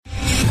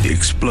The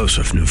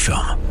explosive new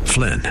film,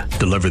 Flynn,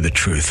 deliver the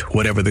truth,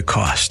 whatever the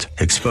cost,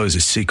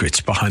 exposes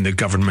secrets behind the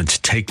government's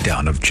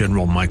takedown of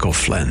General Michael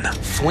Flynn.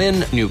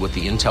 Flynn knew what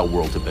the intel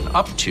world had been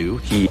up to.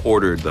 He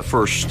ordered the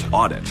first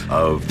audit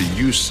of the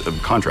use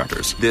of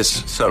contractors.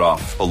 This set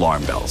off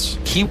alarm bells.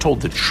 He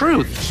told the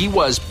truth. He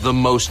was the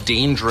most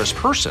dangerous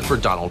person for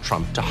Donald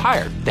Trump to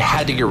hire. They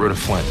had to get rid of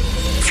Flynn.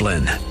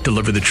 Flynn,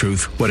 deliver the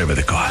truth, whatever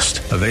the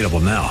cost. Available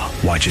now.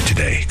 Watch it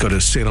today. Go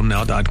to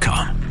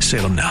salemnow.com.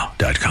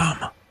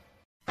 salemnow.com.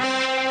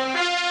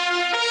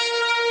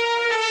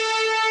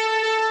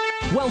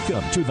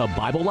 Welcome to the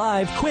Bible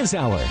Live Quiz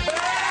Hour.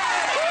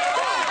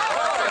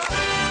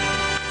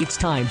 It's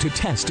time to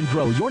test and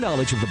grow your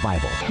knowledge of the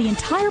Bible. The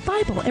entire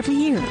Bible every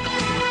year.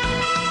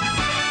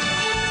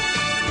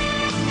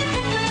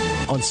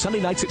 On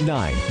Sunday nights at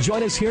 9,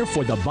 join us here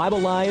for the Bible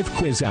Live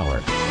Quiz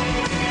Hour.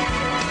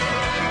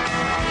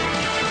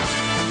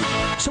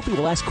 Soapy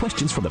will ask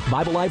questions from the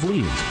Bible Live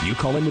leaders. You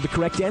call in with the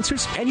correct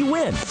answers, and you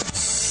win.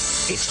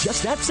 It's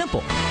just that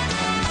simple.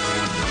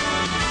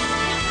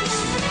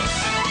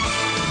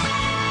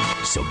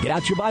 So get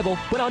out your Bible,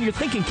 put on your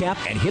thinking cap,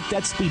 and hit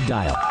that speed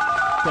dial.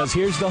 Because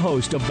here's the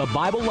host of the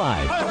Bible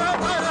Live,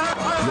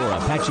 your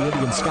Apache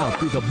Indian scout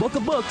through the Book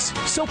of Books,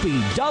 Soapy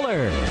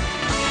Dollar.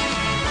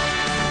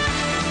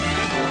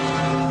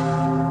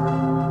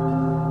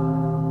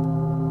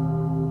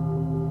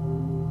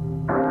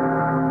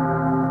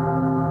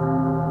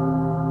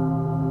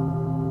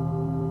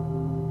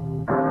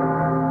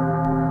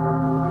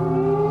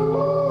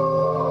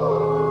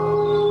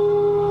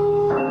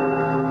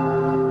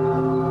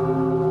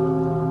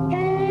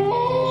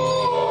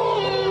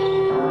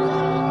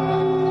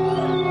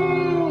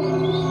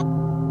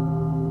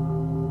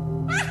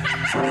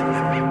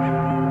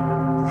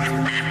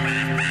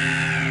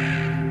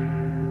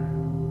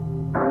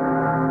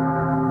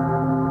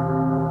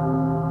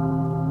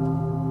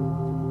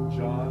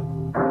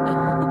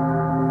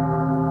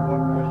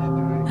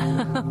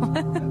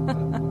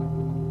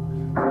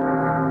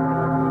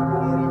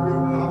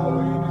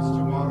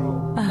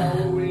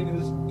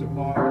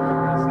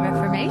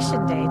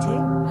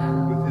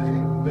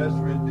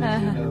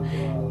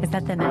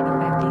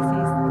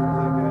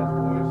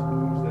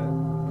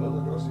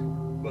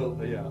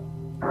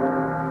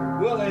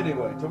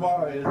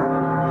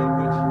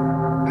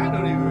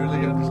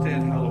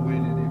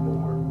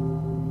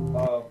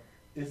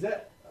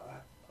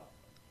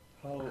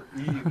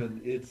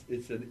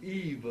 It's an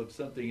eve of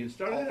something. It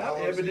started out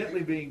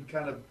evidently being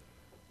kind of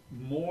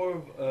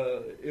more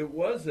of it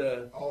was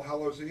a All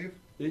Hallows Eve.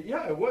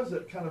 It was a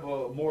kind of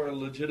a more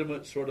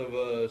legitimate sort of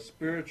a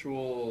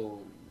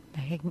spiritual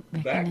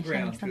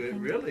background to it,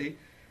 really.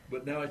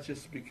 But now it's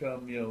just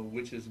become,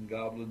 witches and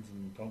goblins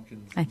and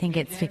pumpkins. I think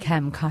it's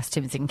become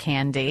costumes and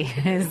candy.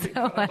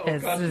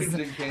 Costumes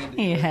and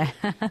candy. Yeah.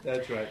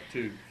 That's right,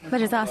 too.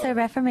 But it's also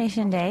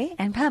Reformation Day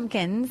and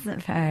pumpkins,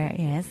 and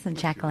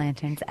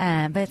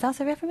jack-o'-lanterns. But it's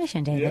also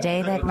Reformation Day, the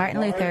day that Martin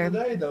Luther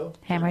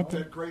hammered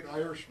the great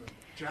Irishman,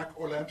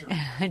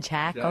 Jack-o'-lantern.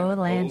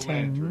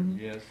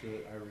 Jack-o'-lantern. Yes, the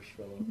Irish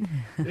fellow.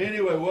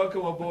 Anyway,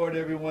 welcome aboard,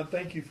 everyone.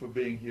 Thank you for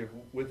being here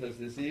with us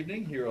this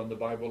evening here on the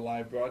Bible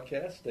Live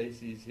broadcast.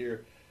 Stacy's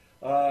here.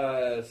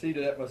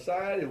 Seated at my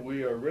side, and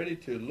we are ready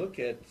to look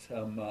at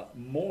some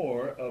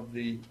more of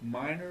the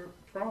minor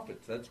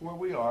prophets. That's where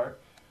we are.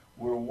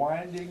 We're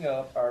winding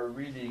up our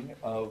reading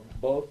of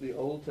both the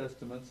Old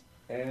Testaments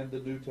and the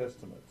New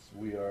Testaments.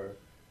 We are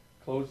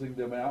closing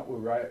them out.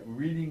 We're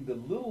reading the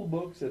little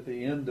books at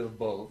the end of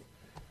both.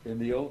 In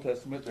the Old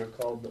Testament, they're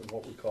called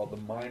what we call the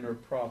minor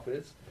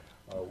prophets.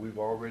 We've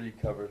already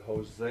covered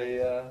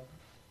Hosea,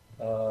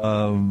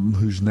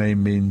 whose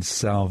name means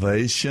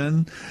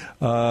salvation.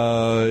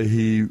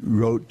 He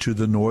wrote to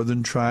the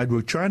northern tribe.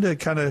 We're trying to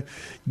kind of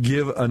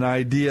give an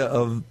idea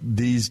of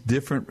these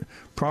different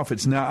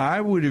prophets. Now,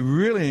 I would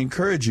really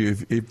encourage you,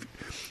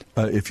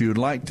 if you would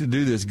like to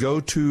do this,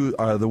 go to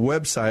the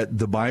website,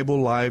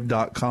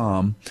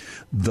 thebiblelive.com,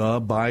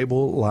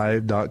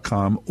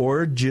 thebiblelive.com,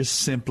 or just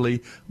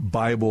simply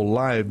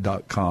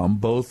biblelive.com.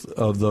 Both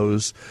of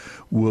those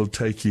will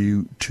take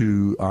you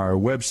to our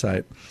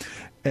website.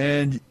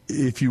 And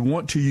if you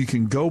want to, you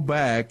can go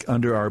back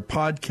under our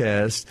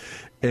podcast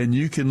and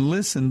you can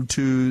listen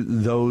to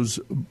those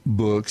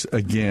books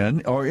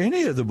again, or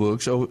any of the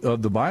books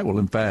of the Bible.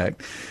 In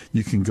fact,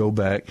 you can go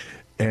back,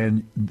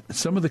 and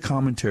some of the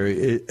commentary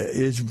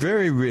is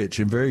very rich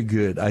and very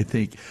good, I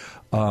think.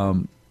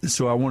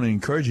 So I want to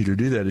encourage you to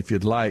do that if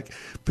you'd like,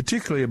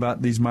 particularly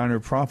about these minor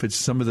prophets,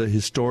 some of the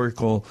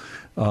historical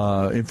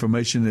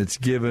information that's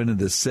given and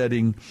the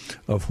setting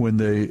of when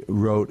they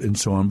wrote and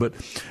so on. But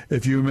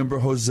if you remember,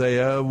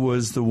 Hosea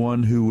was the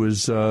one who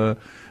was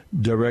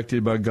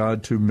directed by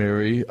God to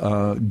marry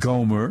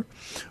Gomer,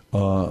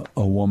 a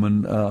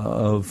woman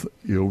of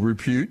ill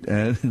repute,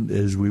 and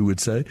as we would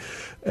say,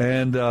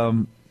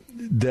 and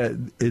that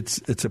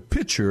it's a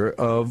picture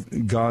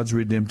of God's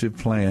redemptive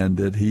plan,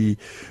 that He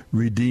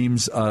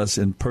redeems us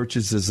and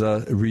purchases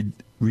us,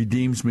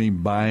 redeems me,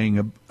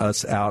 buying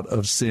us out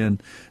of sin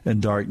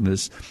and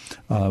darkness,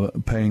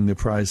 paying the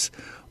price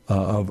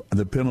of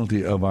the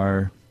penalty of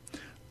our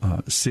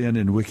sin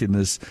and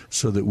wickedness,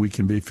 so that we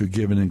can be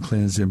forgiven and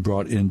cleansed and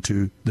brought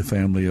into the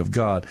family of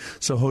God.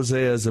 So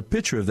Hosea is a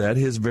picture of that.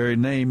 His very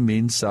name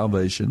means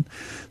salvation.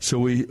 So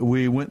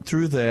we went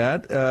through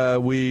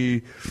that.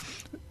 We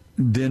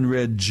then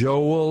read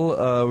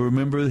Joel.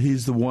 Remember,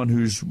 he's the one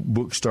whose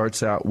book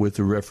starts out with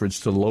a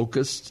reference to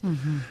locusts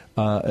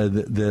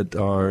that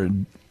are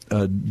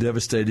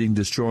devastating,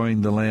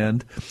 destroying the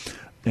land.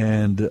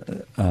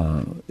 And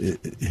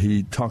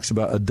he talks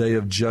about a day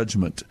of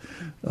judgment,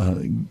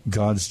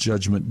 God's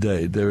judgment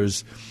day.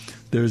 There's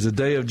a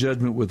day of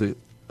judgment with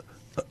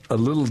a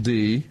little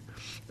d.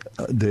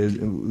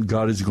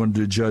 God is going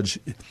to judge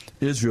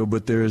Israel,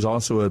 but there is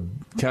also a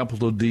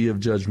capital D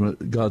of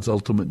judgment, God's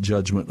ultimate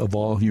judgment of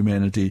all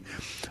humanity,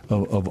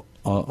 of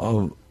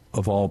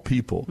all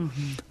people,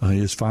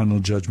 his final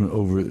judgment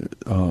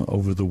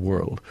over the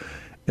world.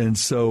 And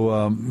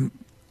so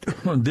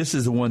this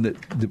is the one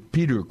that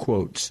Peter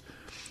quotes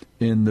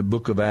in the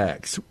book of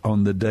Acts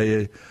on the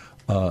day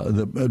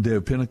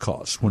of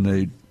Pentecost, when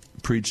they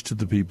preached to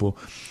the people.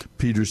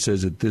 Peter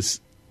says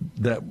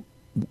that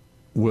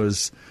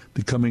was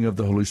the coming of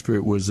the Holy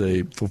Spirit was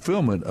a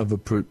fulfillment of a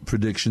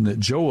prediction that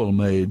Joel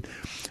made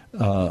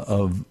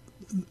of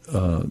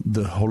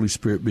the Holy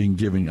Spirit being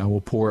given. I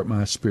will pour out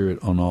my Spirit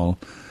on all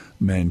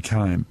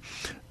mankind.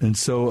 And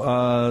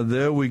so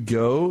there we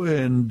go.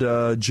 And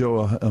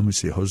Joel, let me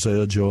see,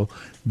 Hosea, Joel.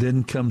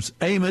 Then comes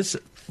Amos,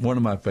 one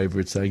of my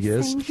favorites, I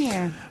guess. Same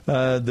here.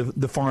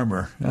 The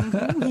farmer.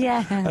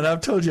 Yeah. And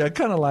I've told you, I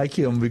kind of like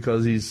him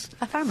because he's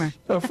a farmer.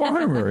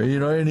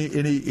 And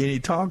he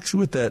talks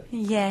with that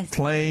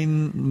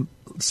plain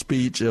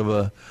speech of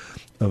a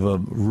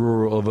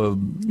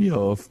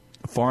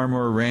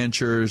farmer,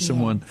 rancher,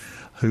 someone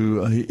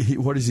who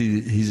what is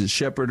he? He's a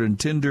shepherd and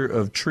tender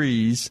of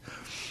trees.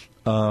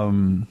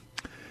 And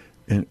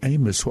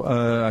Amos,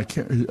 I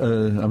can't.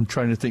 I'm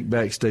trying to think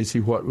back, Stacy.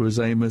 What was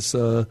Amos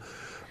about?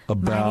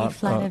 Mighty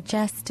flood of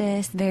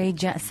justice, very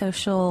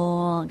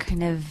social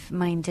kind of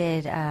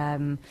minded.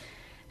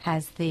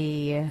 Has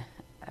the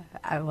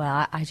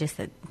I just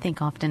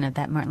think often of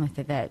that Martin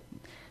Luther, that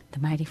the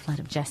mighty flood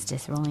of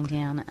justice rolling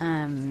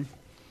down.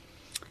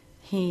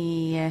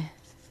 He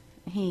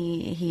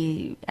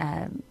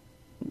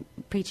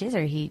preaches,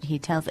 or he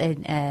tells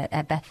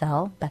at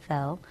Bethel, the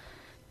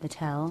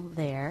tell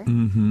there.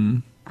 Mm-hmm.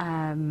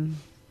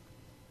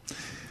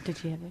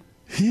 Did you have it?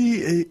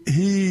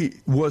 He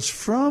was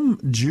from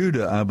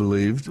Judah, I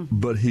believe,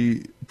 but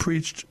he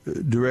preached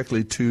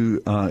directly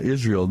to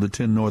Israel, the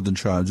 10 northern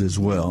tribes as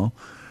well.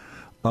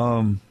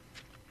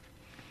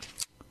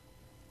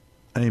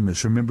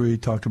 Amos, remember he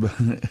talked about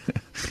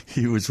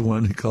he was the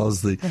one who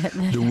calls the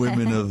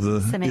women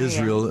of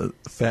Israel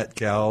fat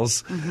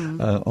cows.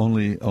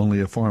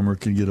 Only a farmer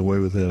can get away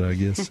with that, I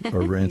guess,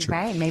 or a rancher.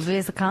 Right? Maybe it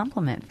was a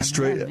compliment.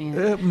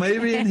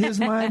 Maybe in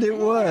his mind it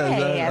was.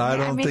 Hey, I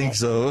don't think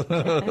so.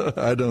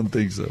 I don't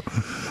think so.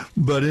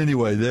 But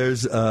anyway,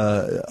 there's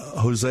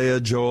Hosea,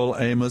 Joel,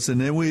 Amos,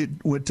 and then we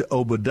went to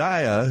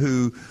Obadiah,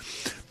 who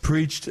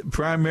preached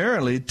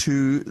primarily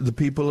to the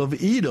people of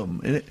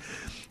Edom.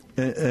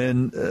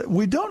 And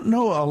we don't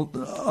know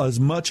as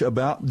much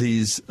about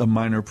these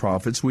minor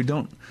prophets.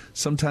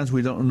 Sometimes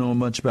we don't know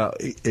much about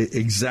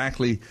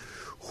exactly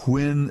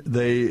when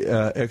they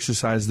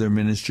exercised their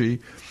ministry,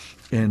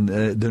 and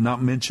they're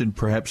not mentioned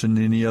perhaps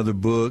in any other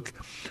book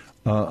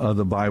of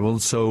the Bible.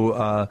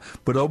 So,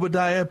 but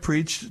Obadiah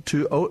preached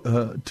to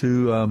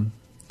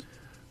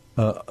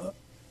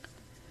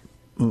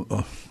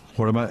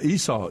what about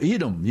Esau?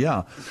 Edom,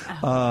 yeah.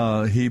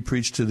 He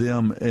preached to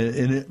them,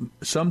 and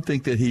some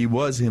think that he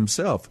was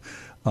himself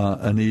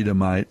an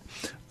Edomite.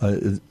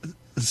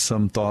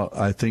 Some thought,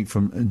 I think,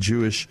 from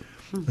Jewish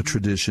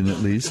tradition at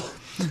least.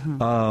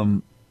 But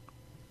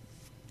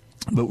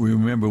we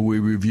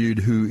reviewed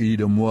who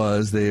Edom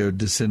was. They are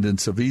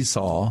descendants of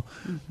Esau,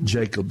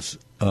 Jacob's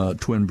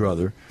twin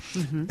brother.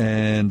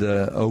 And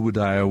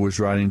Obadiah was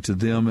writing to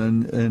them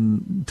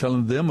and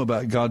telling them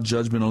about God's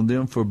judgment on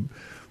them for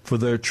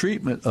their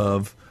treatment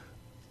of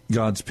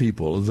God's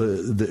people.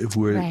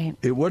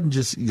 It wasn't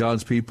just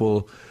God's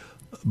people,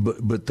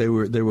 but they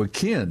were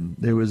kin.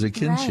 There was a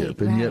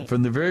kinship, and yet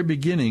from the very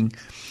beginning,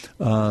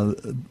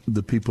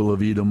 the people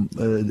of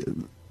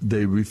Edom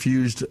they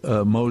refused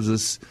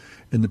Moses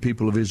and the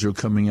people of Israel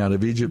coming out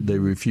of Egypt. They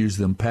refused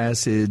them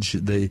passage.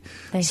 They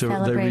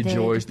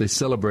rejoiced. They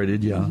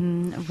celebrated.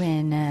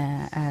 When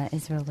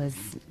Israel was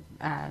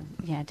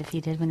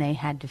defeated, when they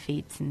had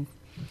defeats and.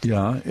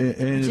 Yeah,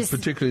 and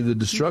particularly the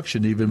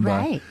destruction, even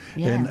by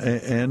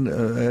and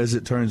as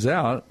it turns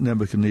out,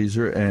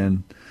 Nebuchadnezzar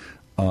and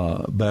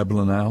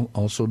Babylon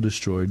also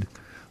destroyed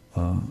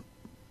them,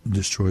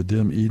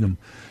 Edom.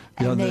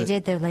 And they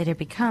did later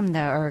become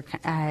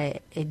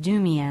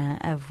Idumea,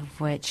 of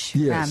which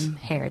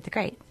Herod the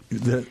Great.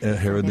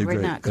 Herod the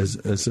Great,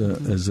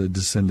 as a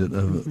descendant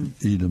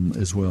of Edom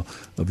as well,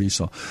 of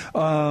Esau.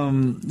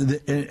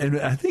 And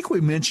I think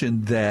we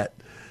mentioned that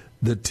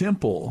the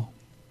temple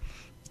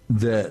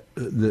that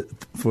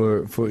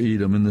for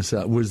Edom in the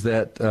south was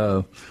that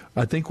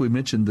I think we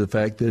mentioned the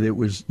fact that it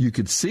was, you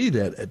could see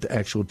that at the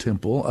actual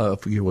temple. I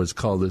forget what it's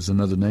called. There's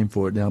another name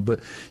for it now, but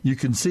you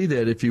can see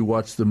that if you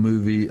watch the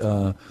movie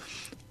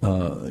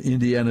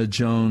Indiana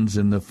Jones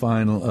and the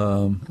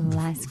final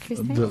Last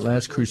Crusade. The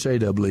Last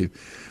Crusade, I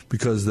believe,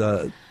 because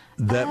that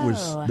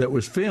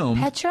was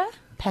filmed.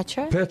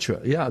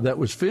 Petra. Yeah, that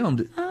was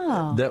filmed.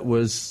 Oh. That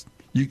was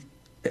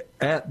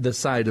at the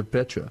site of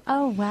Petra.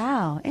 Oh,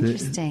 wow.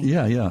 Interesting.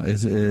 Yeah.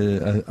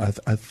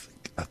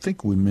 I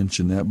think we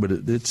mentioned that, but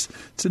it's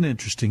an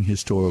interesting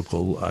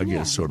historical, I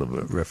guess, sort of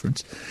a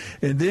reference.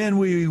 And then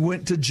we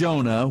went to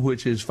Jonah,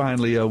 which is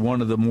finally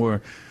one of the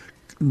more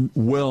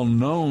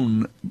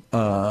well-known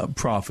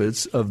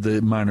prophets of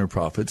the minor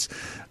prophets.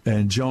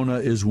 And Jonah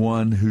is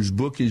one whose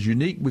book is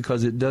unique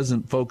because it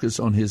doesn't focus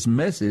on his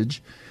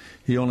message.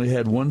 He only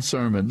had one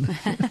sermon.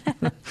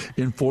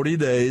 In 40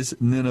 days,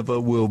 Nineveh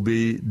will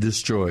be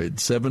destroyed.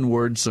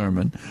 7-word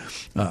sermon,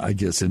 I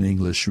guess in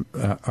English,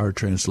 our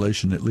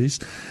translation at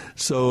least.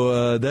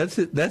 So that's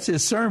it. That's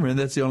his sermon.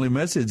 That's the only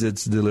message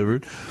that's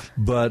delivered.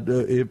 But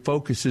it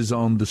focuses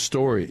on his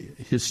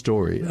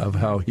story of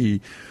how he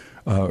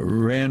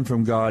ran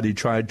from God. He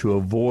tried to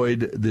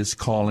avoid this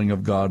calling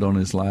of God on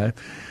his life,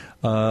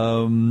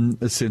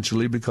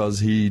 essentially because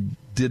he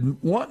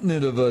didn't want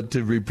Nineveh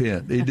to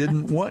repent. He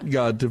didn't want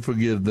God to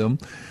forgive them.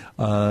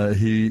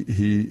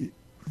 He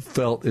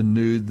felt and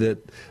knew that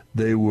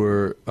they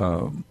were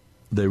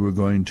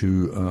going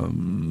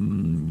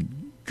to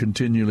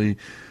continually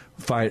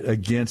fight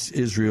against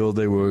Israel.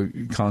 They were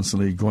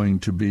constantly going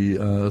to be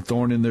a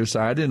thorn in their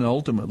side and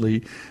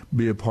ultimately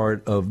be a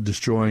part of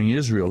destroying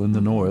Israel in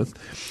the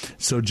north.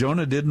 So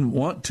Jonah didn't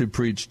want to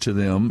preach to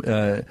them,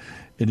 and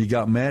he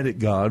got mad at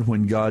God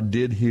when God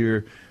did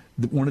hear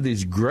one of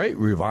these great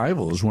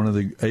revivals, one of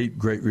the 8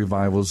 great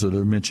revivals that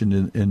are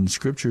mentioned in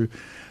Scripture,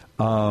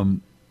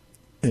 and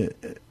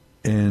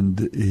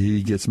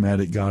he gets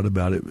mad at God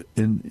about it.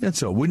 And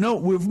so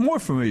we're more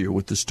familiar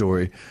with the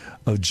story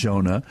of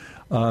Jonah.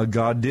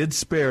 God did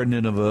spare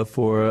Nineveh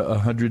for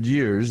 100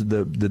 years.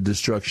 The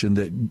destruction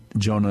that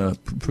Jonah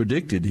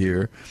predicted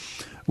here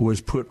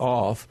was put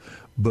off.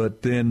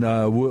 But then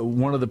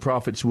one of the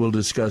prophets we'll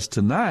discuss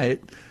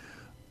tonight,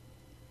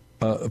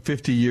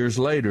 50 years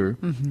later,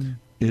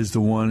 is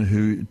the one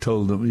who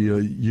told them,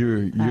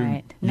 you're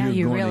right. Now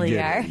you going really to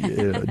get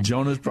it.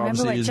 Jonah's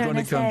prophecy is going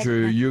to come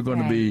true. You're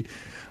going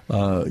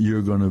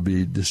to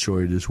be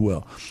destroyed as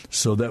well.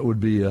 So that would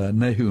be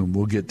Nahum.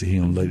 We'll get to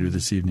him later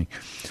this evening.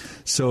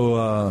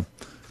 So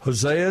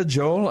Hosea,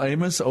 Joel,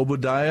 Amos,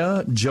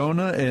 Obadiah,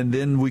 Jonah, and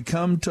then we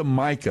come to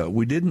Micah.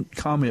 We didn't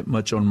comment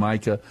much on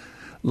Micah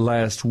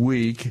last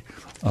week.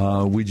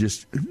 We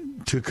just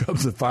took up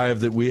the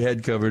 5 that we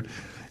had covered.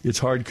 It's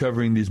hard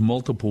covering these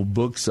multiple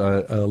books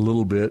a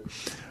little bit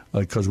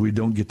because we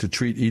don't get to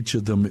treat each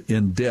of them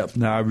in depth.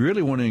 Now, I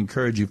really want to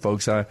encourage you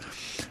folks. I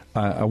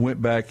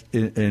went back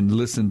and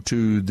listened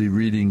to the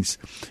readings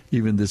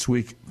even this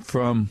week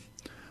from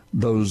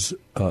those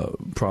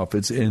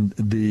prophets, and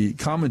the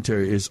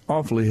commentary is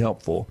awfully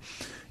helpful.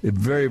 It's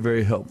very,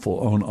 very helpful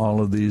on all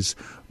of these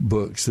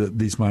books,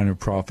 these minor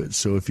prophets.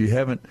 So if you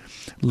haven't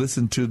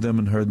listened to them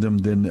and heard them,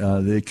 then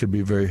they could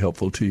be very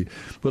helpful to you.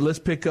 But let's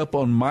pick up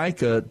on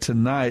Micah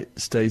tonight,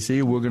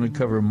 Stacy. We're going to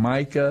cover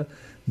Micah,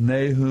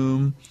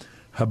 Nahum,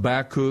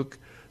 Habakkuk,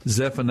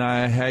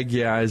 Zephaniah,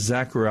 Haggai,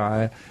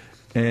 Zechariah,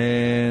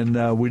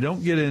 and we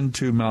don't get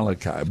into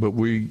Malachi, but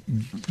we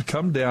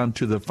come down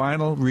to the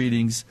final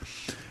readings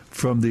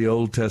from the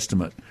Old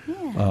Testament.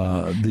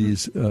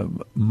 These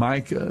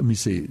Micah, let me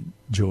see,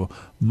 Joel,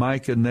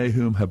 Micah,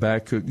 Nahum,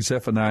 Habakkuk,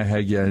 Zephaniah,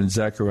 Haggai, and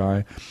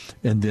Zechariah,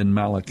 and then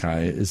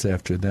Malachi is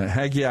after that.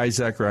 Haggai,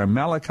 Zechariah, and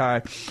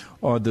Malachi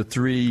are the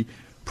 3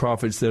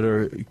 prophets that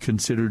are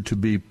considered to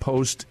be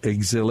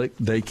post-exilic.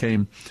 They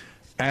came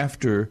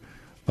after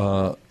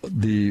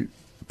the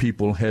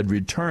people had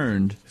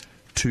returned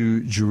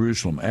to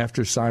Jerusalem,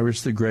 after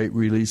Cyrus the Great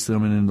released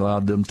them and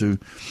allowed them to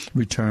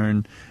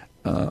return.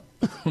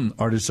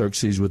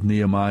 Artaxerxes with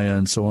Nehemiah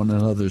and so on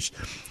and others.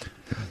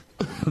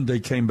 They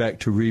came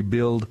back to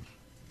rebuild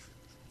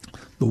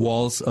the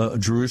walls of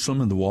Jerusalem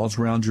and the walls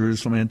around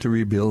Jerusalem, and to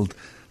rebuild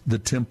the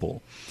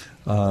temple,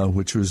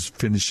 which was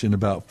finished in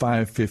about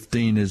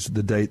 515 is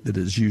the date that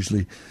is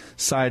usually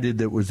cited.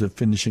 That was the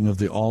finishing of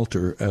the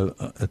altar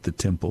at the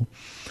temple.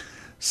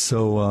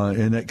 So,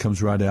 and that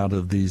comes right out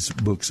of these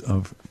books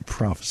of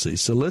prophecy.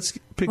 So let's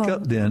pick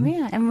up then.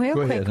 Yeah, and real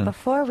go quick, ahead,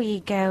 before we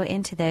go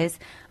into those,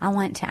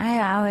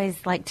 I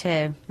always like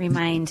to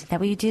remind that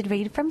we did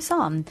read from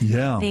Psalm.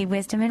 Yeah. The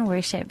Wisdom and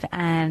Worship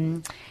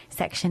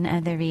section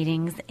of the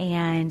readings,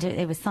 and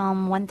it was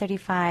Psalm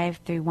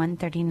 135 through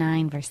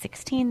 139, verse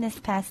 16 this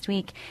past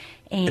week.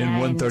 And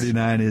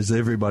 139 is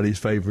everybody's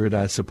favorite,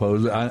 I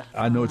suppose.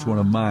 I know it's one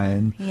of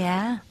mine.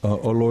 Yeah.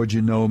 Oh, Lord,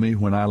 you know me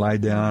when I lie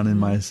down in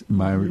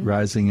my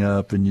rising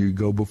up, and you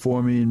go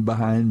before me and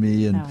behind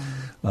me,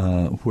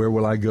 and where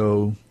will I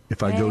go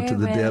If I go to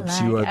the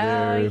depths, you are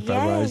there. If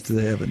I rise to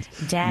the heavens,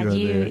 Dad,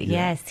 you are there.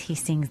 Yes, he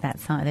sings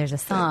that song. There's a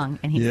song,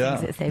 and he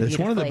sings it so beautifully. It's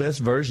one of the best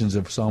versions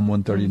of Psalm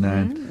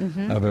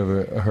 139 I've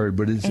ever heard.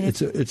 But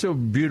it's a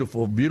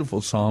beautiful,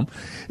 beautiful psalm,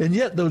 and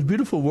yet those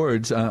beautiful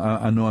words.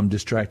 I know I'm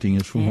distracting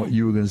us from what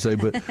you were going to say,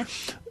 but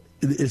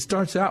it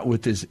starts out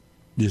with this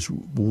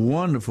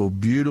wonderful,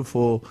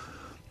 beautiful,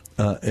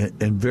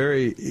 and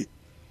very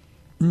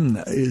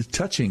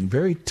touching,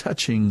 very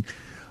touching.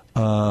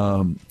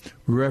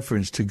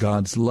 Reference to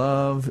God's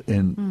love,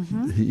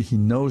 and he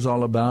knows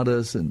all about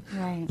us and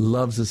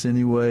loves us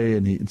anyway,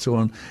 and so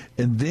on.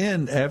 And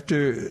then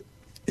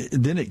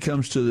then it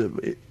comes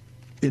to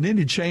and then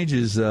he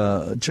changes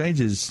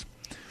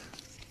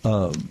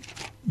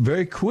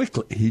very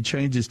quickly. He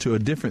changes to a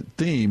different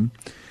theme.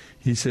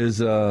 He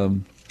says,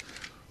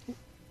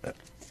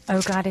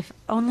 "Oh God, if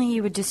only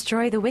you would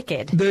destroy the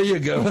wicked." There you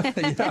go.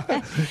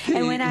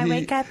 And when I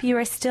wake up, you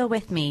are still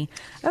with me.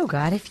 Oh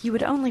God, if you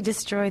would only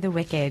destroy the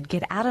wicked.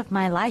 Get out of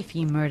my life,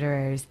 you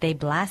murderers. They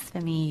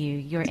blaspheme you.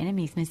 Your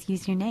enemies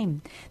misuse your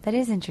name. That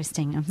is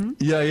interesting.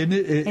 Yeah, and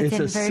it's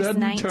a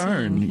sudden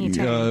turn.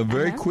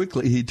 Very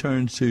quickly he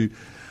turns to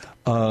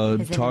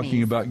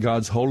talking about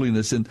God's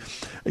holiness. And,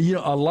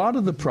 a lot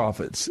of the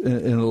prophets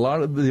and a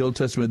lot of the Old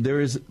Testament, there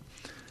is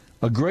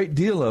a great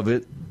deal of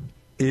it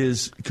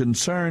is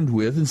concerned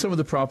with, and some of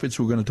the prophets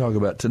we're going to talk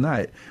about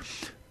tonight,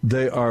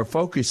 they are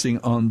focusing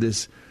on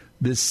this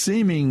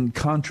seeming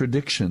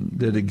contradiction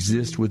that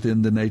exists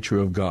within the nature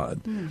of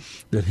God,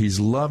 that he's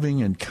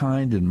loving and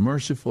kind and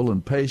merciful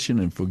and patient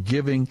and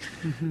forgiving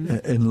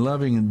and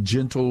loving and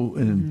gentle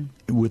and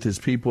with his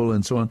people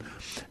and so on.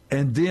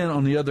 And then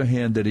on the other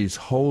hand, that he's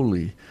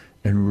holy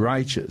and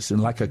righteous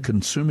and like a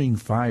consuming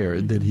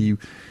fire, that he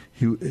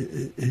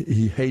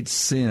hates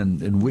sin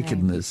and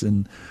wickedness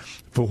and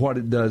for what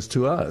it does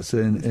to us,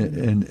 and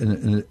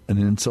an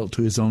insult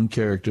to his own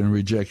character and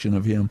rejection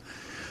of him.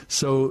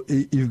 So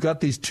you've got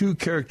these two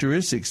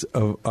characteristics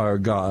of our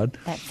God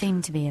that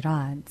seem to be at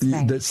odds.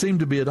 Right? That seem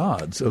to be at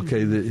odds.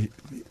 Okay,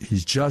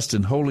 he's just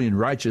and holy and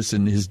righteous,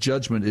 and his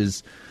judgment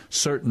is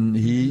certain.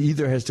 He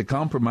either has to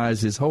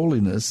compromise his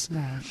holiness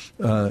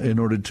in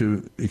order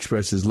to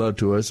express his love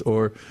to us,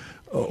 or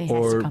he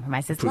has to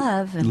compromise his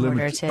love in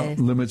order to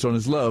limits on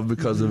his love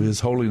because of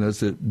his holiness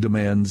that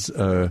demands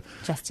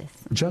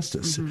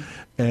justice.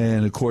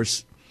 And of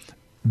course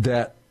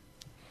that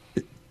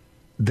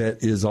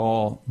is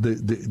all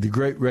the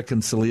great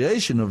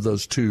reconciliation of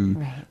those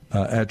two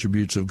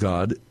attributes of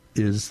God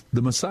is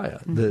the Messiah.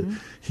 That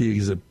he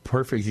is a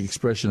perfect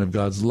expression of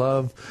God's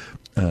love,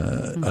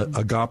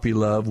 agape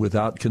love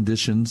without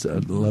conditions,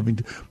 loving,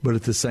 but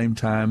at the same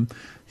time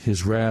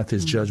his wrath,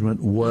 his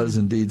judgment was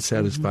indeed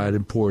satisfied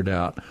and poured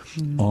out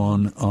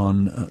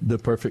on the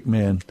perfect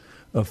man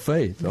of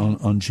faith,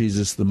 on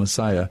Jesus the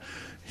Messiah,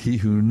 he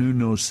who knew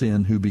no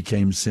sin, who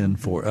became sin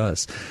for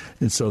us.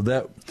 And so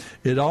that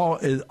all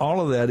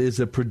of that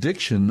is a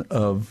prediction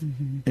of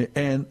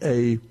and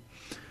a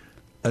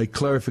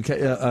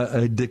clarification,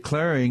 a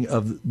declaring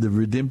of the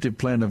redemptive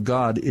plan of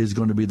God is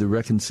going to be the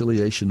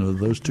reconciliation of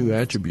those two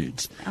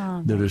attributes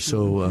that are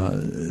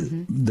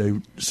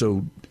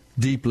so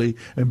deeply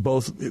and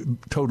both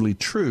totally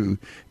true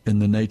in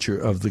the nature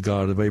of the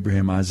God of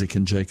Abraham, Isaac,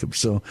 and Jacob.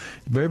 So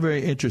very,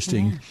 very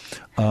interesting.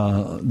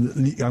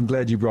 I'm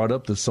glad you brought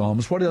up the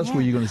Psalms. What else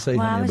were you going to say,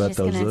 honey, about those?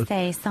 I was just going to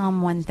say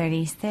Psalm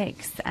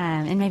 136,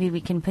 and maybe we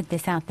can put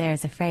this out there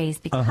as a phrase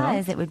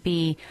because it would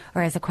be,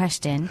 or as a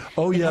question.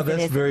 Oh, yeah,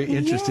 that's a very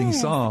interesting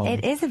psalm.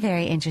 It is a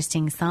very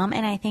interesting psalm,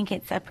 and I think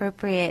it's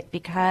appropriate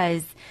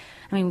because,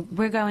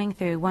 we're going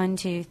through 1,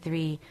 2,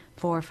 3,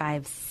 4,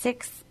 5,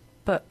 6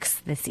 books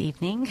this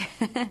evening,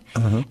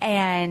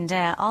 and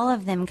all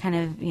of them kind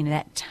of,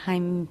 that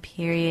time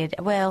period,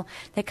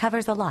 that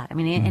covers a lot.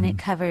 And it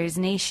covers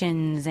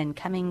nations and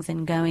comings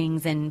and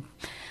goings and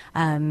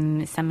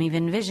some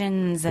even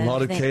visions. A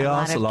lot of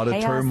chaos, a lot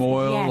of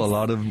turmoil, a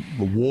lot of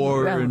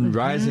war and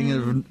rising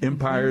of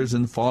empires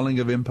and falling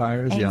of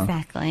empires.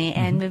 Exactly,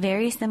 and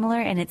very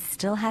similar, and it's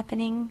still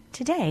happening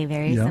today.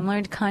 Very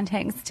similar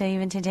context to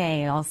even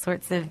today. All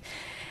sorts of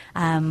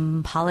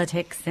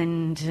politics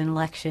and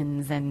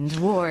elections and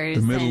wars.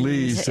 The Middle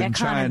East and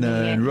China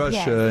and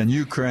Russia and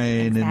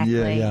Ukraine.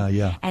 Exactly.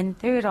 And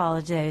through it all,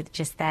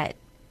 just that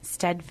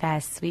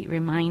steadfast, sweet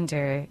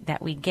reminder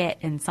that we get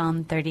in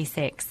Psalm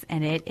 36.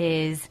 And it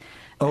is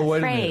wait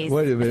phrase. A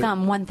minute.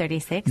 Psalm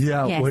 136.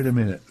 Yeah, yes. Wait a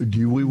minute. Do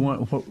you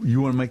want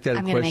to make that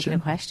a question? I'm going to make it a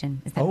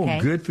question. Is that okay?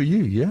 Oh, good for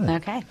you, yeah.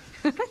 Okay.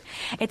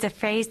 It's a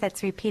phrase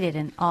that's repeated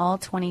in all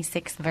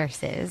 26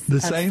 verses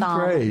of Psalm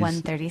phrase.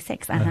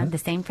 136. The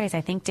same phrase.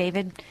 I think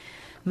David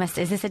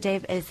is this a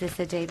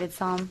David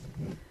psalm?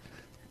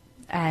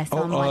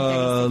 Psalm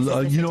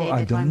 136.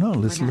 I don't know.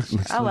 Let's see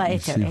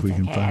if we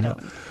can find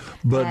out.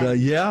 But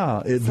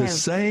the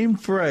same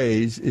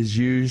phrase is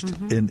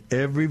used in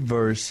every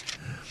verse.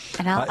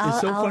 And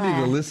it's so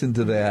funny to listen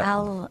to that.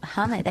 I'll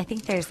hum it. I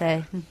think there's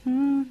a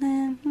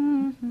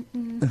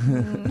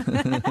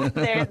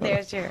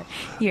there's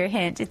your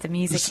hint. It's a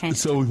music hint.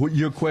 So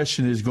your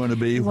question is going to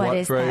be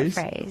what phrase?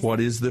 That phrase? What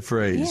is the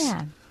phrase?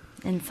 Yeah.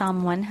 in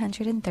Psalm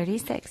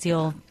 136.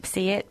 You'll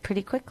see it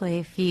pretty quickly.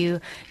 If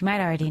you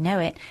might already know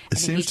it. It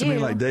seems to me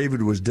like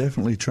David was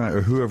definitely trying,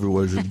 or whoever it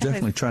was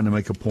definitely trying to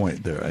make a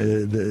point there.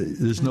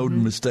 There's no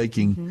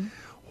mistaking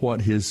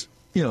what his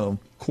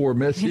core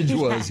message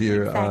was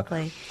here.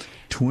 Exactly.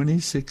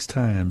 26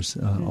 times,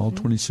 all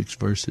 26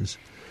 verses.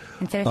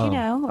 And so if you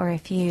know, or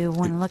if you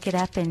want to look it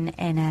up and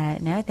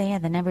know,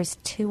 the number's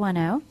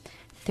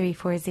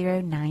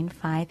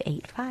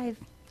 210-340-9585.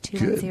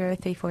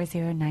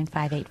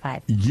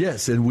 210-340-9585.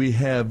 Yes, and we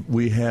have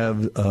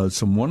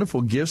some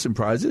wonderful gifts and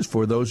prizes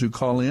for those who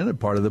call in and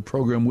part of the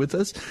program with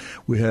us.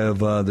 We have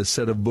the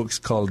set of books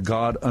called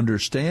God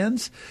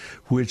Understands,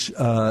 which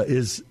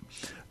is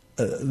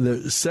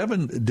the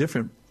 7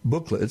 different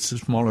booklets,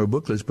 smaller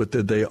booklets, but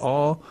that they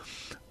all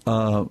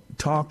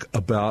talk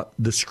about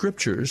the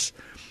Scriptures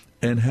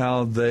and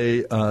how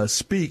they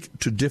speak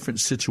to different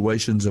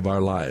situations of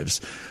our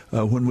lives.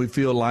 When we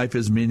feel life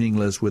is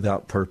meaningless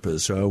without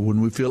purpose,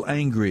 when we feel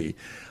angry,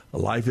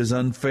 life is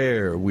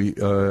unfair, we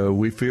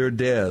fear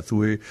death,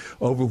 we're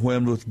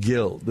overwhelmed with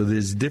guilt.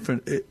 There's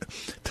different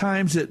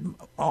times that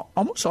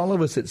almost all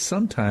of us at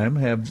some time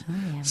have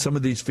some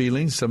of these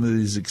feelings, some of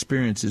these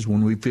experiences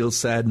when we feel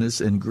sadness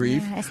and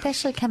grief. Yeah,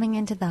 especially coming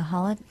into the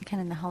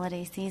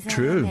holiday season.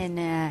 True. And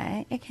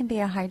it can be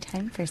a hard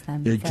time for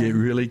some. It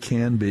really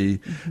can be.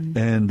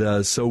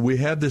 And so we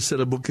have this set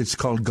of books. It's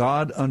called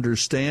God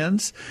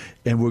Understands,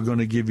 and we're going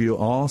to give you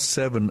all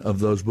 7 of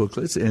those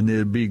booklets, and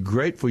it'll be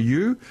great for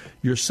you,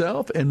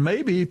 yourself, and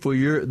maybe for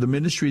the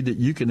ministry that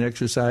you can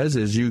exercise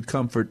as you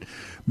comfort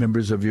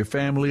members of your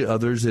family,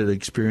 others that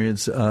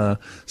experience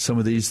some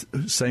of these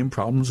same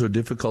problems or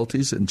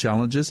difficulties and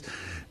challenges.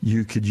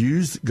 You could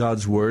use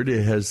God's Word.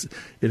 It has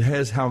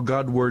how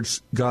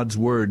God's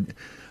Word,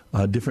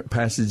 different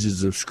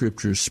passages of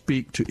Scripture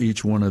speak to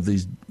each one of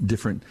these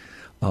different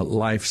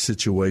life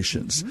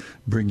situations,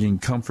 bringing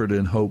comfort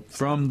and hope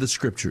from the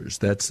Scriptures.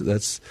 I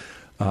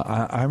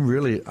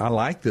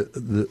like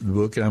the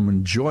book, and I'm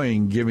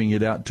enjoying giving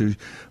it out to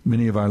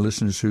many of our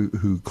listeners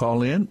who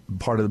call in,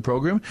 part of the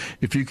program.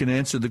 If you can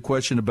answer the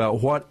question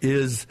about what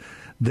is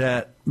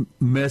that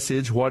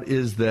message, what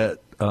is that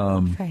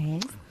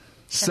phrase,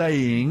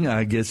 saying,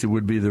 I guess it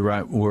would be the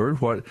right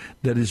word, what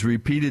that is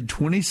repeated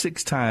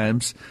 26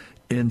 times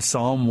in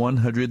Psalm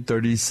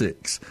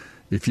 136.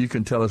 If you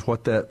can tell us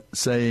what that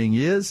saying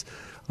is,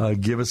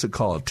 give us a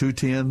call,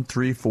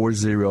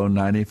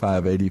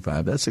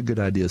 210-340-9585. That's a good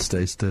idea,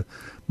 Stace, to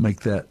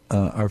make that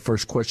our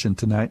first question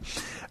tonight.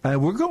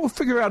 We're going to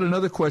figure out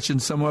another question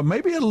somewhere,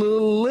 maybe a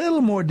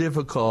little more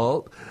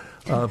difficult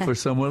for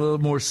someone, a little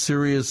more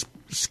serious,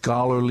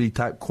 scholarly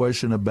type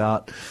question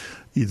about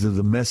either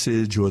the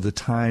message or the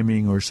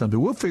timing or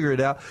something. We'll figure it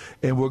out,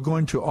 and we're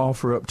going to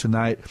offer up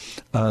tonight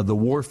the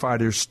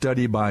Warfighter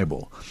Study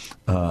Bible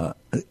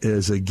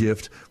as a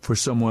gift for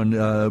someone.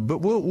 But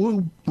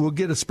we'll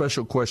get a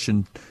special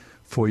question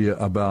for you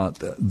about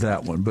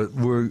that one. But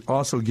we're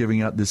also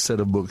giving out this set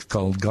of books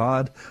called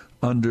God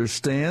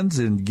Understands,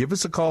 and give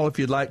us a call if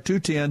you'd like,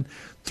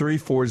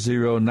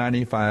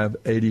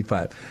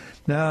 210-340-9585.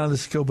 Now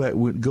let's go back.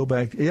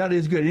 Yeah, it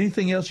is good.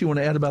 Anything else you want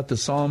to add about the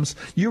Psalms?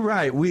 You're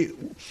right. We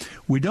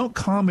don't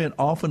comment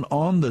often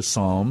on the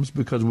Psalms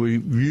because we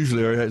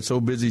usually are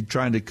so busy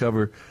trying to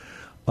cover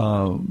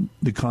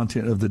the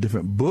content of the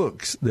different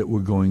books that we're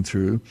going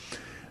through.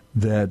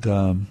 That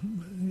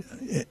and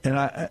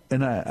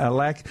I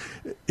lack.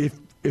 If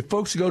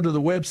folks go to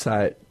the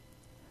website,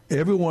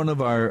 every one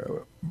of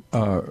our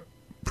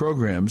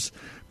programs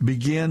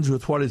begins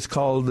with what is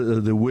called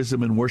the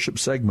Wisdom and Worship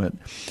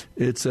segment.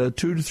 It's a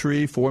 2 to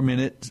 3, 4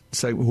 minute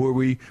segment where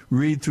we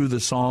read through the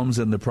Psalms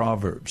and the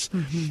Proverbs.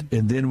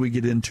 And then we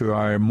get into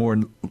our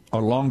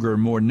longer,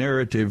 more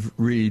narrative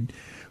read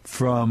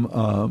from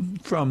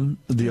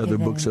the other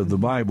books of the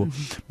Bible.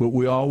 But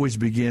we always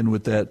begin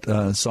with that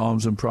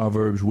Psalms and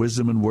Proverbs,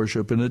 Wisdom and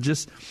Worship, and it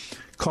just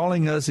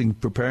calling us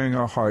and preparing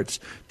our hearts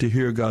to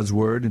hear God's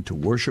Word and to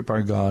worship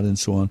our God and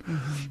so on.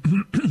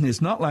 It's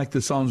not like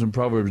the Psalms and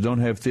Proverbs don't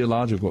have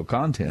theological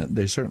content.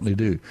 They certainly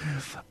do.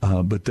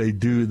 But they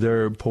do.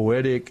 They're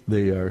poetic.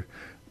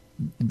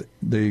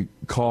 They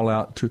call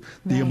out to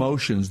the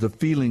emotions, the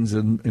feelings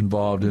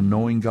involved in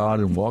knowing God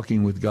and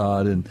walking with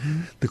God, and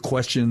the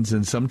questions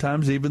and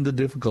sometimes even the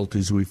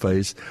difficulties we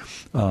face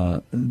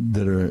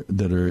that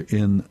are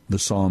in the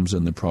Psalms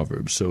and the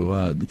Proverbs.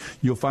 So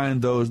you'll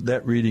find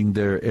that reading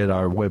there at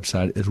our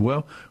website as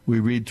well. We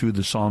read through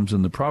the Psalms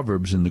and the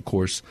Proverbs in the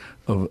course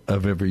of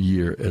every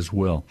year as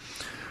well.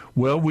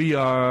 Well, we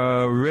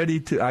are ready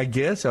to, I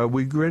guess, are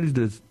we ready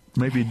to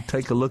maybe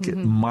take a look at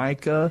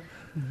Micah?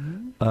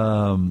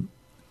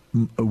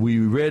 We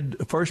read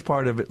the first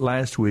part of it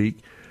last week.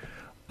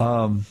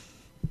 My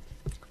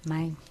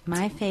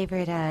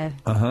favorite.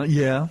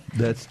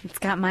 It's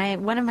got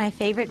one of my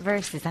favorite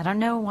verses. I don't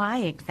know why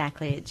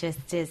exactly. It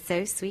just is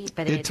so sweet,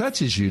 but it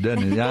touches you,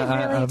 doesn't it? It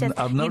really does.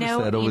 I've noticed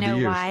that over the years.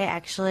 You know why?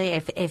 Actually,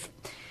 if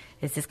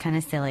This is kind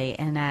of silly,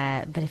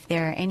 and but if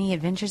there are any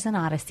Adventures in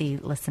Odyssey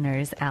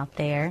listeners out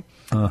there,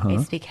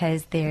 it's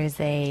because there's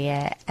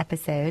a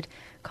episode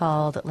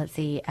called,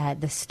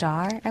 The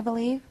Star, I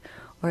believe,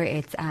 where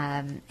it's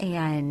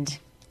and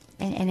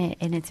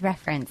it's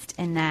referenced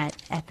in that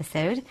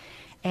episode.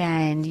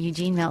 And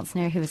Eugene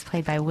Meltzner, who was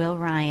played by Will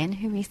Ryan,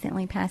 who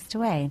recently passed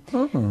away,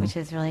 which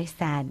is really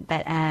sad.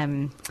 But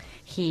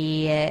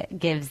he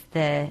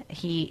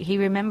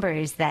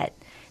remembers that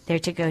they're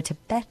to go to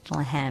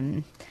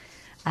Bethlehem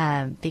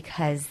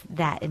because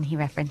that, and he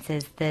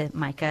references the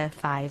Micah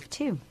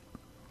 5:2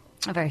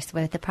 verse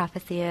with the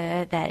prophecy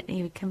that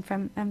he would come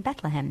from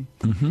Bethlehem.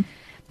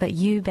 But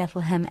you,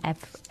 Bethlehem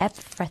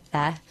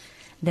Ephrathah,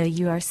 though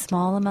you are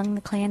small among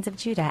the clans of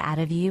Judah, out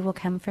of you will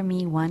come for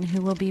me one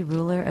who will be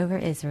ruler over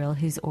Israel,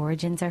 whose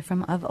origins are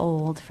from of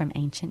old, from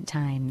ancient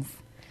times.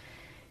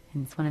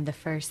 And it's one of the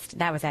first,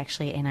 that was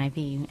actually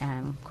NIV,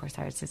 of course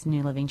ours is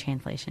New Living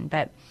Translation,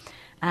 but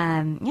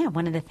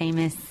one of the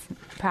famous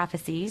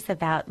prophecies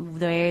about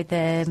where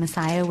the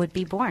Messiah would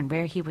be born,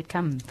 where he would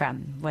come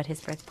from, what his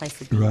birthplace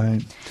would be.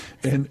 Right.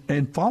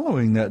 And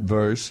following that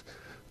verse,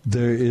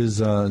 there is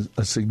a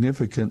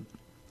significant,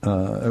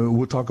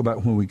 we'll talk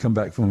about when we come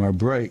back from our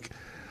break.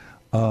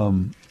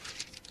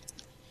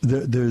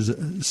 There's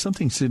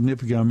something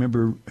significant I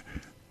remember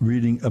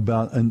reading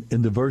about in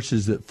the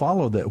verses that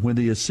follow that. When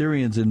the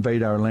Assyrians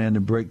invade our land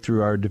and break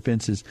through our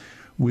defenses,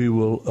 we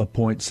will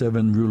appoint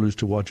 7 rulers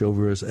to watch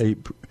over us,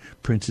 8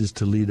 princes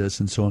to lead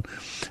us, and so on.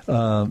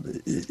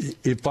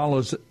 It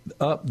follows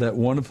up that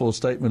wonderful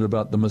statement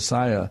about the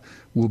Messiah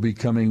will be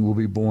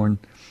born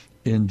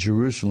in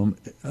Jerusalem,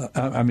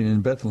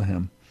 in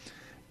Bethlehem.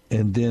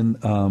 And then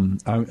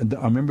I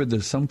remember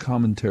there's some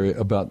commentary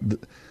about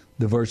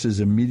the verses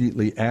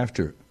immediately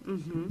after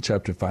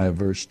chapter 5,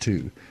 verse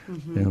 2.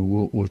 And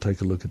we'll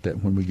take a look at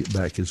that when we get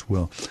back as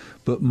well.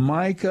 But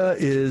Micah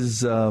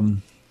is,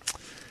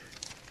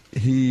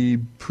 he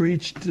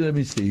preached,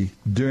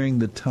 during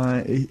the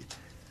time,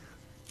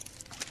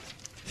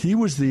 he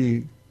was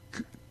the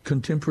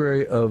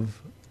contemporary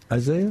of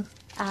Isaiah?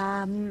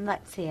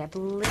 Let's see, I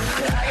believe.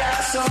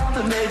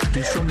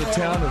 He's from the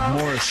town of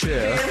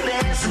Morasheh.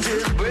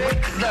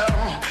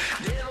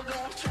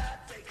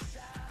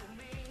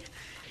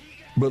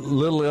 But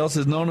little else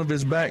is known of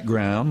his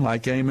background.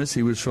 Like Amos,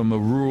 he was from a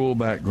rural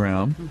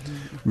background.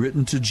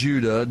 Written to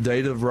Judah,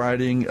 date of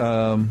writing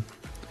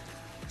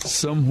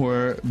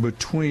somewhere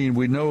between,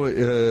 we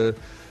know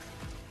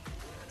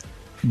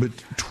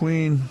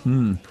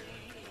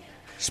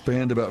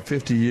spanned about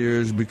 50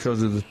 years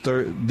because of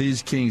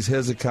these kings.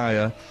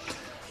 Hezekiah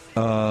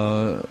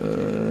brought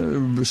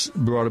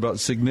about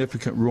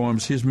significant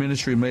reforms. His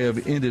ministry may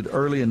have ended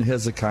early in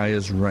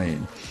Hezekiah's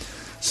reign.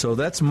 So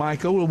that's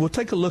Micah. We'll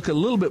take a look a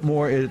little bit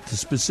more at the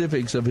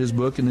specifics of his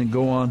book and then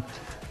go on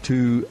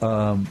to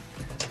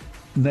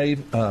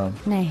Nahum,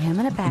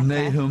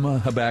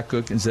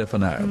 Habakkuk, and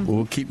Zephaniah.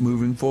 We'll keep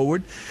moving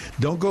forward.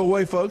 Don't go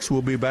away, folks.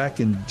 We'll be back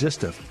in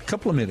just a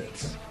couple of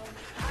minutes.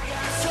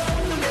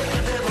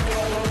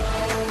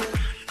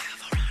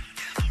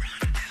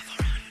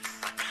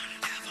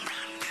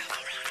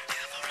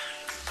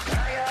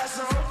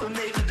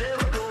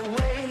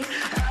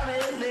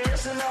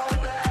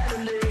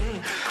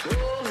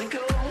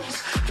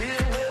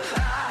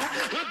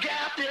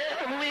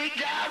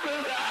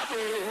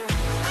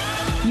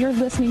 You're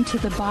listening to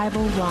The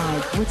Bible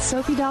Live with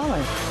Soapy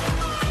Dollar.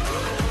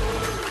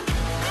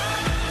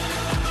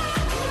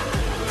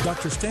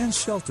 Dr. Stan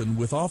Shelton,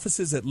 with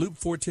offices at Loop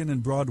 410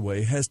 and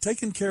Broadway, has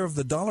taken care of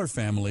the Dollar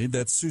family,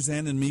 that's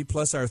Suzanne and me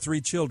plus our 3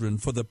 children,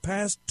 for the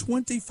past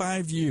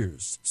 25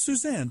 years.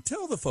 Suzanne,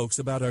 tell the folks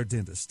about our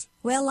dentist.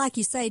 Well, like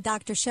you say,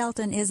 Dr.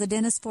 Shelton is a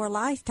dentist for a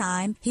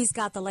lifetime. He's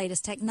got the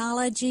latest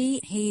technology.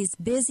 He's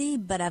busy,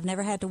 but I've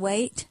never had to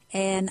wait.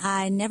 And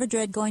I never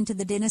dread going to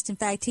the dentist. In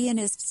fact, he and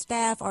his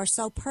staff are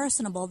so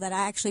personable that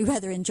I actually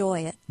rather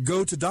enjoy it.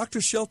 Go to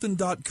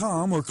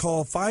drshelton.com or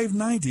call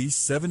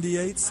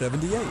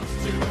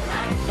 590-7878.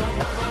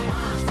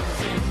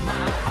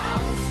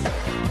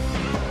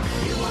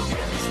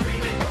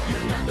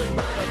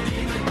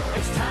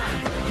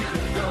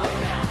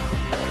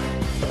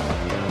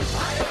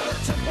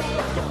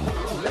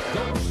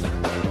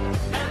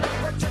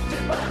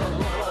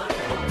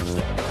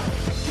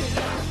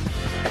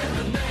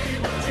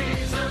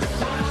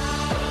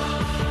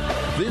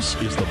 This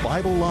is The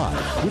Bible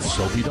Live with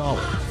Soapy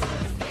Dollar.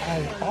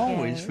 I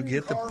always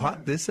forget to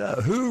pop this up.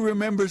 Who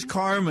remembers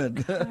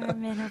Carmen?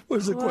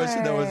 Was the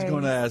question I was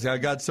going to ask. I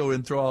got so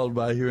enthralled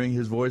by hearing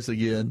his voice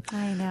again.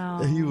 I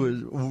know. He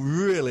was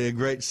really a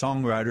great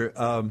songwriter,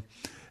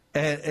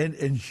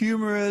 and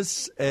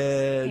humorous,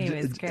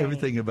 and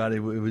everything about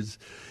him. It was.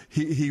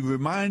 He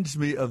reminds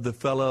me of the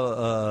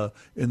fellow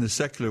in the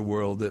secular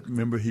world that,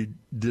 remember, he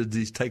did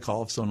these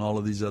takeoffs on all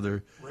of these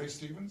other. Ray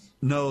Stevens?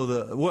 No,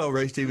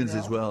 Ray Stevens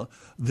as well.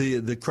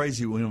 The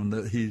crazy one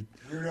that he.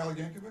 Weird Al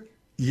Yankovic?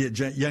 Yeah,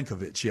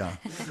 Yankovic, yeah.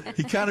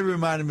 He kind of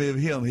reminded me of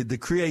him. The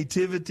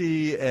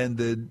creativity and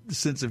the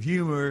sense of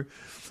humor.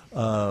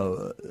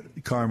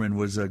 Carmen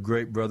was a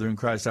great brother in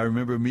Christ. I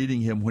remember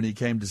meeting him when he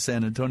came to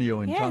San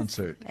Antonio in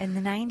concert in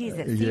the 90s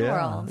at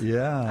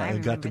SeaWorld. I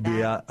got to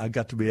be out. I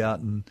got to be out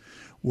and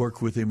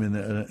work with him in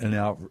an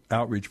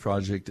outreach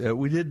project.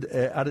 We did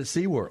out at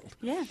SeaWorld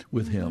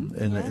with him,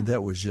 and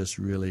that was just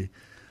really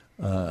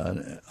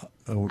a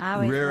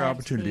rare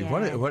opportunity.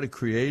 What a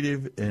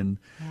creative and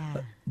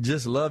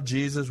just love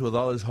Jesus with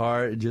all his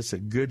heart, and just a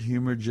good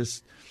humor,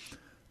 just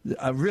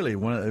really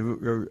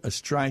a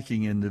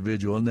striking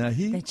individual. Now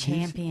the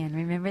Champion.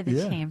 Remember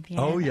the Champion?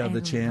 Oh yeah, the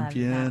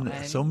Champion.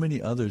 So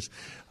many others.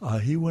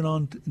 He went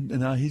on.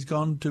 Now he's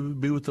gone to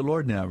be with the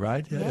Lord now,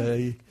 right?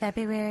 Yes.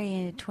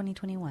 February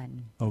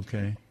 2021.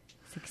 Okay.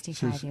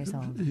 65 years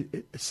old.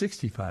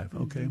 65.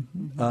 Okay.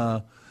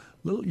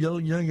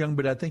 Little young,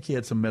 but I think he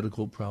had some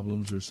medical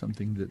problems or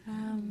something that.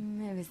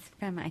 It was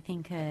from, I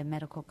think, a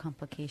medical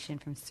complication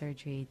from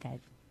surgery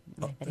that.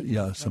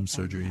 Some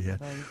surgery. Yeah.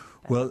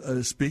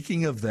 Well,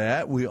 speaking of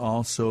that, we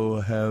also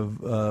have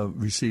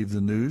received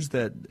the news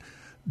that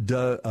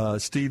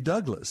Steve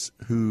Douglas,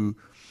 who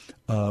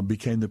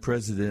became the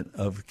president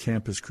of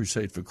Campus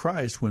Crusade for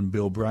Christ when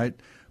Bill Bright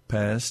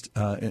passed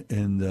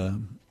in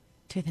the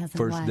 2001,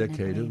 first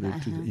decade of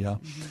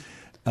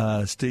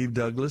it. Steve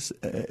Douglas,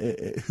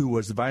 who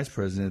was the vice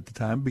president at the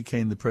time,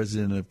 became the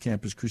president of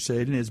Campus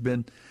Crusade and has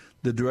been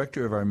the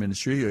director of our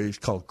ministry. It's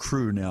called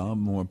Crew now,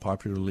 more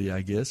popularly,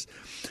 I guess.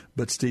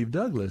 But Steve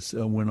Douglas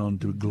went on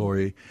to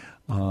glory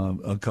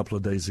a couple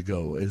of days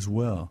ago as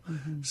well.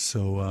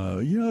 So,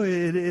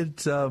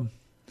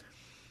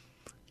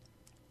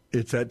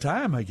 it's that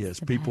time, I guess.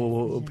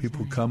 People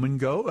come and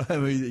go. I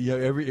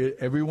mean,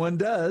 everyone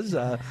does.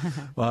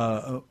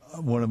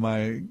 One of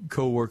my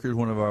coworkers,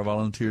 one of our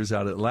volunteers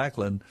out at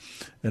Lackland,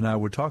 and I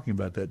were talking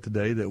about that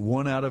today. That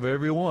one out of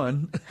every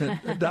one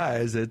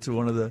dies. It's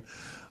one of the.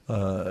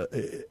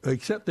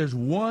 Except there's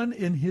one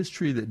in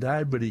history that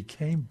died, but he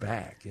came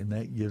back, and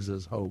that gives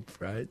us hope,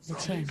 right?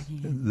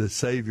 The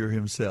Savior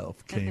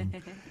himself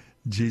came.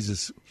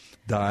 Jesus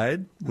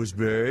died, was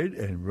buried,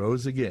 and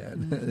rose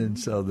again, and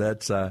so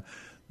that's.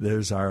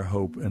 There's our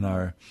hope and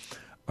our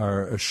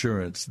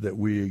assurance that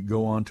we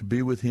go on to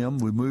be with him.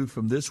 We move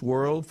from this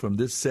world, from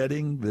this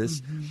setting,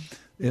 this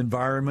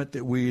environment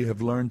that we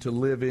have learned to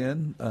live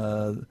in,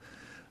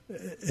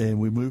 and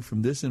we move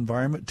from this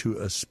environment to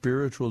a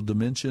spiritual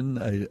dimension,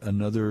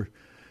 another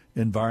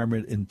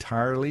environment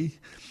entirely.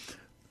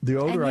 The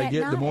older I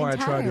get, the more I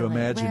try to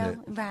imagine it.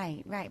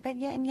 Right. But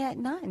yet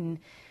not entirely.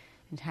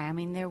 I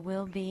mean,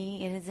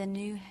 it is a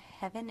new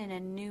heaven and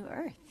a new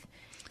earth.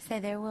 So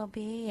there will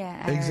be,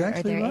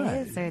 exactly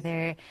right.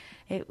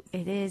 It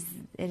is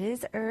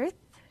Earth,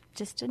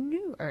 just a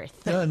new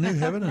Earth. A new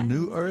heaven, a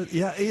new Earth.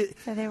 Yeah.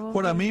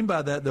 What I mean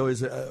by that, though,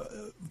 is,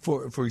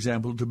 for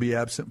example, to be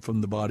absent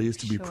from the body is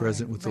to be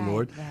present with the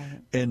Lord.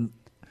 Right. And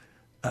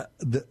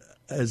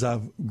as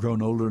I've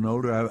grown older and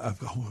older, I've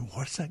gone,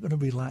 what's that going to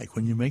be like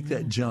when you make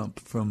that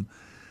jump from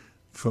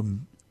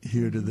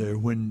here to there?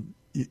 When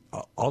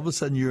all of a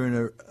sudden you're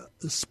in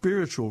a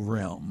spiritual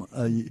realm.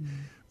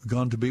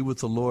 Gone to be with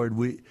the Lord.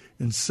 We,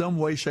 in some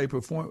way, shape,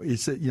 or form, he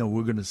said,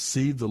 we're going to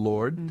see the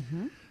Lord.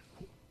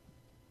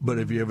 But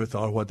have you ever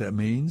thought of what that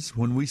means?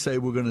 When we say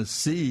we're going to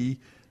see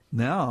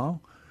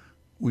now,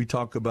 we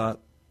talk about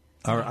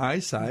our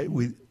eyesight.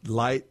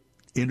 Light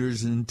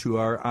enters into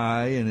our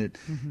eye, and it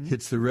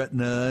hits the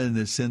retina, and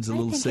it sends a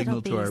little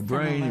signal to our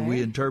brain, and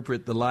we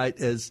interpret the light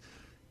as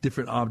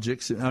different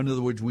objects. In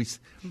other words,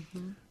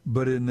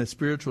 but in the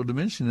spiritual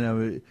dimension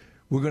now,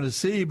 we're going to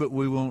see, but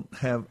we won't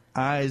have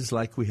eyes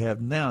like we have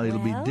now. It'll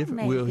be different.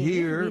 Maybe. We'll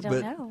hear, we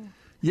don't know.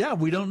 Yeah,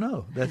 we don't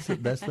know. That's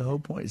the whole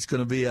point. It's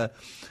going to be a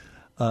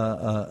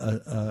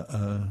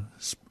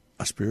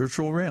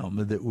spiritual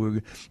realm that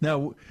we're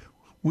now.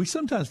 We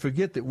sometimes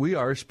forget that we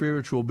are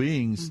spiritual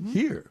beings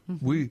here.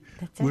 We're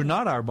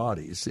not our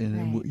bodies,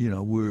 and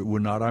we're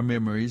not our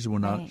memories. We're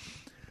not.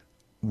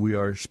 We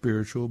are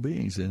spiritual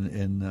beings,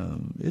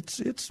 and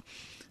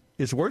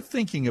it's worth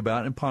thinking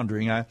about and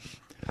pondering. I'm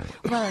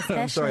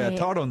sorry, I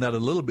taught on that a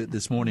little bit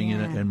this morning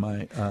in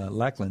my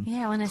Lackland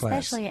and class.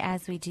 Especially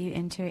as we do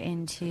enter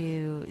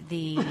into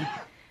the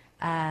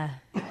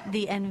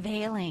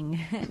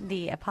unveiling,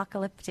 the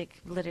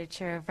apocalyptic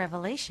literature of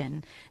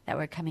Revelation that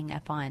we're coming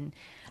up on.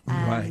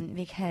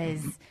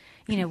 Because,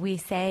 we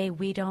say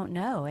we don't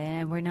know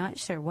and we're not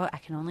sure. Well, I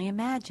can only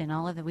imagine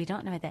all of it. We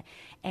don't know that.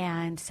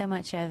 And so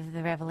much of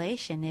the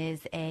Revelation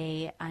is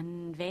a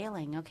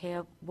unveiling,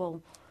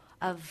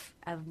 of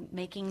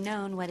making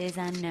known what is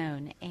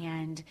unknown.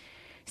 And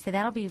so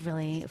that'll be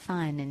really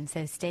fun. And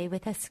so stay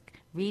with us,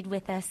 read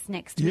with us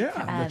next week.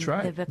 Yeah, that's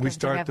right. We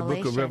start the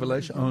book of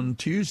Revelation on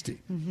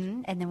Tuesday.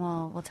 And then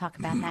we'll talk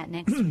about that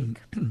next week.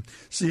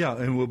 So,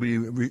 and we'll be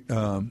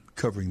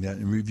covering that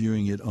and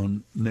reviewing it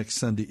on next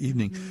Sunday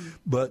evening.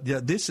 But,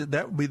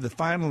 that will be the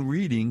final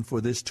reading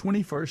for this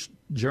 21st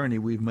journey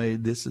we've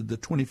made. This is the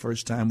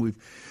 21st time we've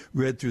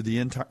read through the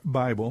entire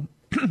Bible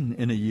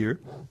in a year.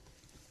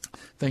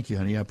 Thank you,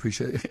 honey. I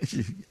appreciate it.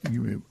 You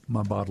give me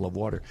my bottle of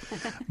water.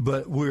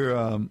 But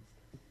we're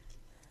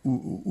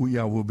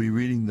we'll be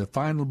reading the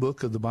final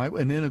book of the Bible.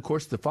 And then, of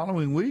course, the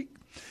following week,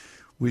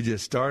 we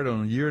just start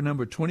on year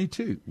number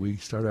 22. We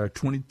start our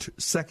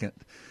 22nd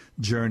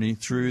journey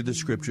through the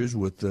Scriptures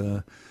with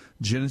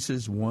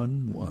Genesis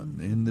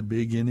 1:1. In the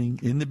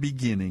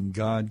beginning,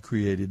 God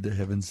created the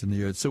heavens and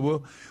the earth.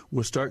 So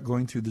we'll start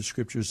going through the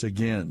Scriptures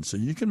again. So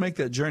you can make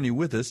that journey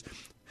with us.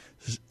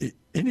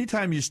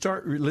 Anytime you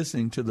start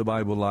listening to the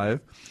Bible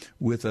Live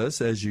with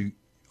us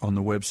on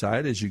the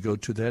website, as you go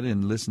to that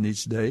and listen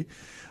each day,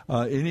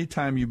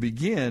 anytime you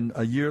begin,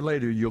 a year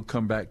later, you'll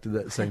come back to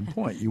that same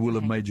point. You will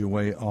have made your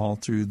way all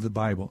through the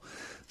Bible.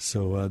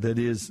 So that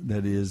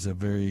is a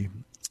very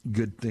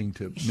good thing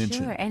to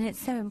mention. Sure, and it's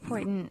so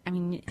important. I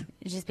mean,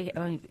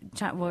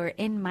 we're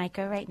in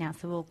Micah right now,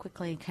 so we'll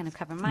quickly kind of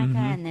cover Micah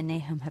and then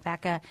Nahum,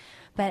 Habakkuk.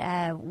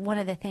 But one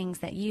of the things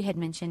that you had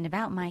mentioned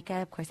about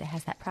Micah, of course, it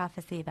has that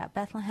prophecy about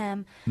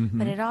Bethlehem,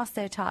 but it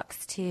also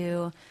talks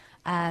to,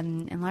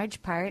 in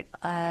large part,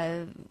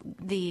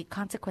 the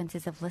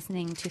consequences of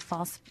listening to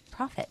false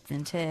prophets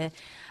and to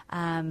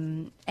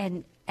and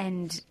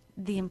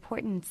the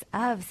importance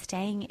of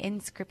staying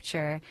in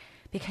Scripture,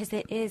 because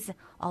it is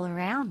all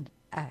around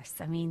us.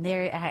 I mean,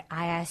 I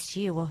asked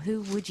you, well,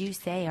 who would you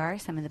say are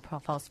some of the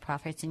false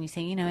prophets? And you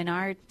say, in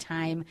our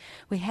time,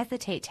 we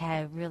hesitate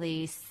to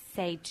really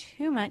say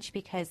too much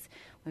because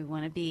we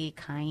want to be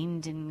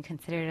kind and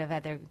considerate of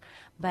other,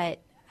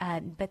 but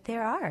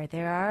there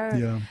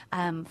are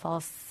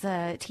false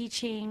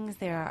teachings.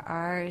 There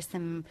are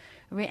some,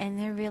 and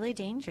they're really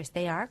dangerous.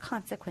 They are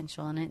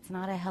consequential, and it's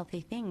not a healthy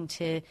thing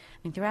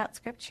throughout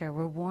Scripture,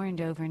 we're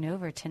warned over and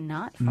over to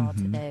not fall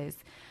to those.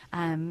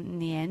 In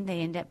the end,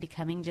 they end up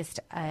becoming just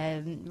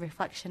a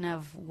reflection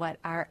of what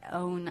our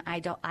own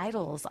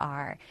idols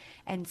are.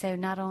 And so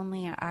not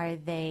only are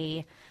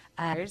they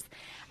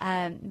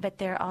but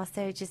they're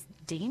also just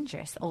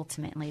dangerous,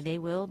 ultimately. They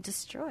will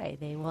destroy.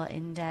 They will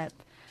end up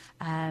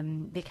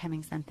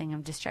becoming something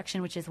of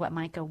destruction, which is what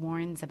Micah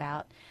warns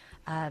about.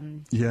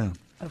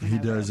 He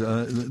does.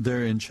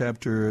 There in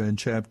chapter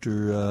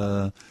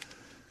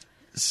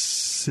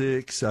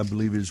 6, I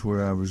believe, is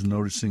where I was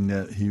noticing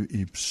that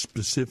he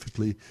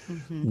specifically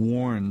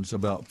warns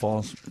about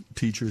false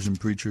teachers and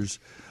preachers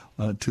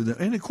to them.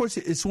 And of course,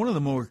 it's one of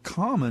the more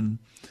common.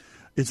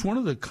 It's one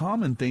of the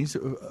common things,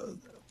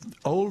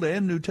 Old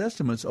and New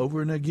Testaments,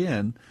 over and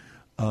again.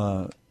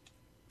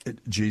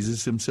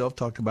 Jesus himself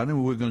talked about it,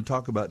 and we're going to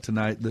talk about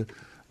tonight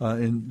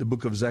in the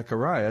book of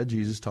Zechariah.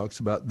 Jesus talks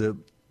about the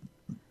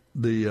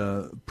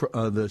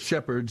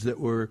shepherds that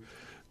were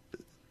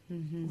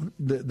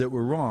that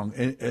were wrong,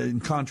 in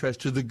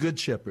contrast to the good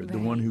shepherd, the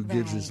one who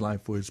gives his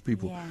life for his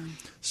people. Yeah.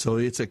 So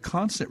it's a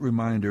constant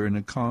reminder and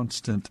a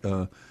constant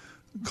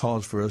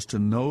cause for us to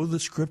know the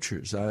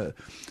Scriptures.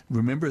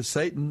 Remember,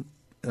 Satan,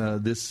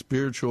 this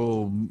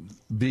spiritual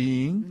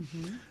being,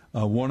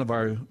 one of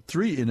our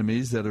 3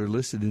 enemies that are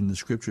listed in the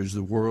Scriptures,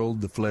 the world,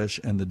 the flesh,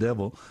 and the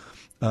devil,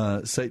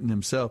 Satan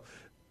himself,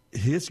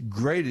 his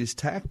greatest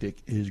tactic,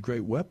 his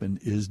great weapon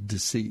is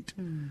deceit,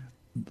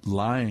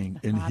 lying.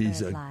 And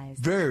he's a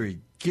very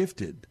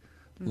gifted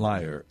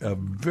liar, a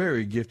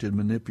very gifted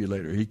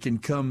manipulator. He can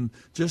come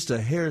just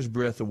a hair's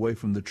breadth away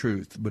from the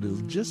truth, but it'll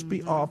just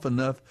be off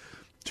enough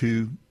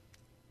to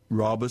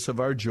rob us of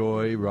our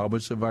joy, rob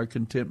us of our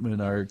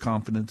contentment, our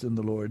confidence in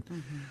the Lord.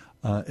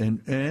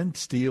 And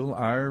steal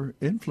our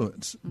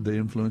influence, the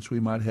influence we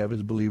might have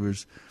as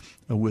believers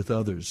with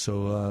others.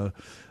 So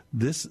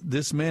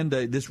this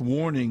mandate, this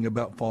warning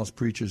about false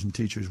preachers and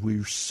teachers,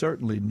 we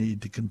certainly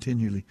need to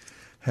continually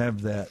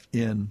have that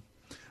in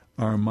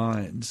our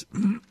minds.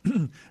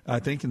 I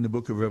think in the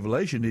book of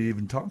Revelation, it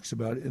even talks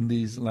about it in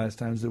these last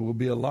times. There will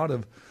be a lot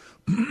of,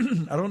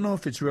 I don't know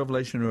if it's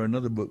Revelation or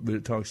another book, but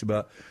it talks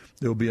about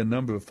there will be a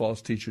number of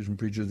false teachers and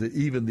preachers that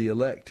even the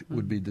elect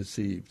would be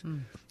deceived.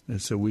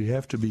 And so we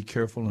have to be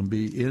careful and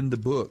be in the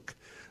book.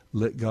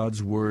 Let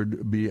God's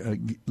word be,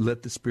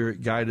 let the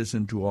Spirit guide us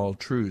into all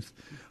truth,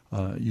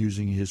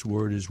 using His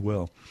word as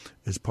well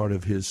as part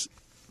of His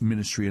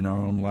ministry in our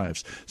own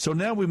lives. So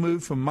now we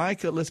move from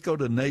Micah. Let's go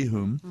to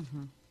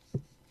Nahum.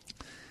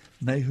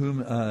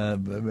 Nahum, a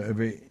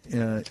very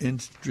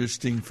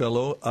interesting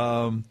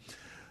fellow.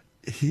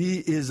 He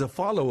is a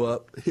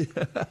follow-up.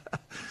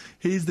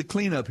 He's the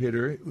cleanup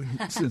hitter,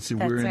 since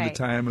we're in the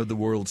time of the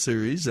World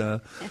Series.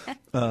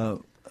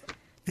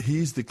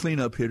 He's the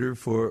cleanup hitter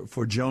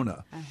for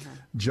Jonah.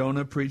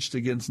 Jonah preached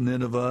against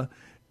Nineveh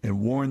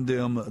and warned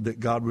them that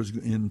God was,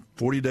 in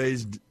 40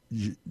 days,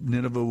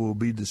 Nineveh will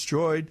be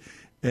destroyed.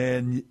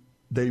 And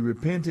they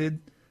repented,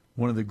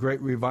 one of the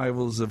great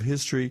revivals of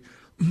history,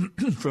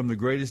 from the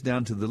greatest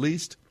down to the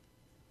least.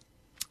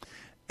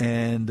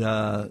 And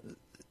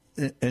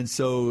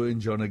so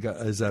Jonah,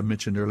 as I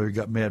mentioned earlier,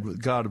 got mad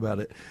with God about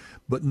it.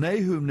 But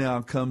Nahum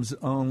now comes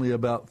only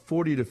about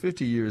 40 to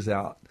 50 years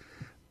out,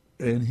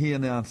 and he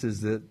announces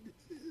that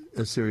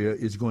Assyria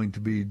is going to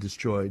be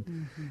destroyed.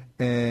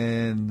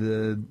 And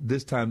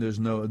this time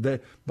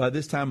by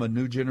this time a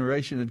new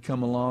generation had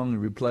come along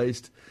and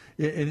replaced.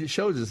 And it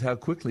shows us how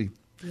quickly.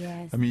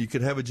 Yes. I mean, you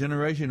could have a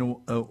generation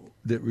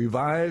that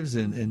revives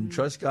and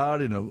trusts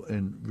God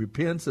and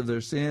repents of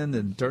their sin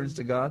and turns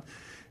to God.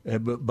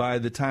 But by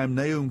the time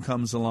Nahum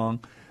comes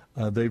along,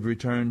 they've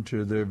returned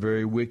to their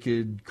very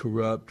wicked,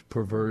 corrupt,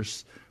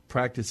 perverse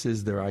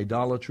practices. Their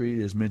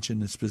idolatry is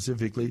mentioned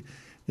specifically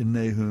in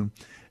Nahum.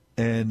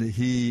 And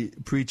he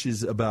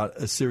preaches about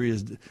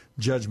Assyria's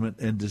judgment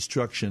and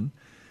destruction,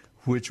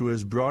 which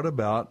was brought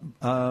about.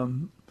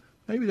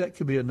 Maybe that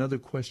could be another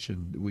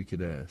question that we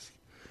could ask.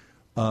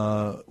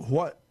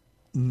 What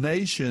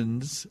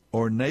nations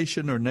or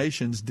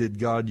nations did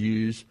God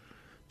use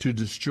to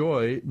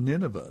destroy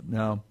Nineveh?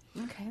 Now,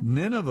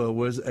 Nineveh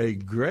was a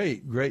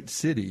great, great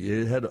city.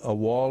 It had a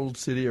walled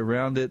city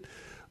around it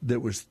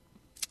that was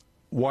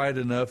wide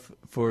enough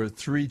for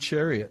 3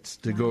 chariots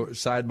to go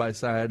side by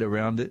side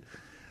around it.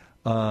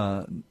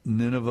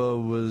 Nineveh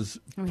was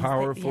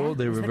powerful.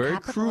 They were very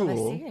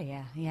cruel.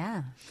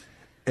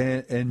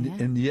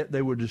 And yet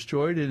they were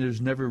destroyed, and it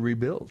was never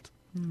rebuilt.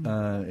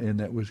 And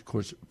that was, of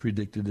course,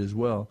 predicted as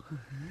well.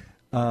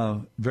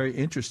 Very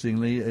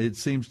interestingly, it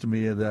seems to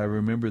me that I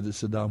remember that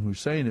Saddam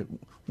Hussein at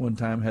one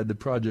time had the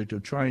project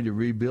of trying to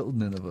rebuild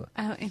Nineveh.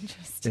 Oh,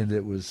 interesting. And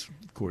it was,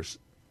 of course,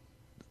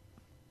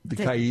 the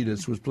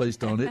quietus was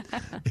placed on it.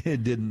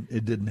 It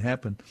didn't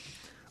happen.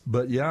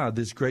 But yeah,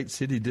 this great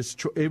city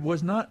destroyed. It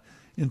was not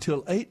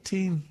until I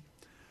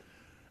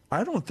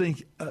don't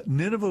think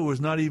Nineveh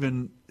was not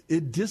even.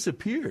 It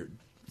disappeared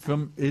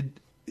from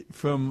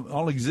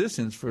all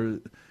existence for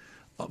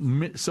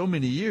so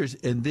many years,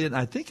 and then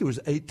I think it was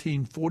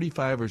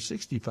 1845 or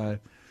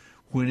 65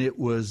 when it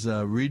was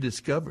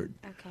rediscovered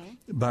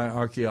by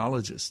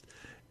archaeologists.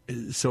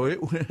 So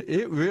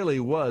it really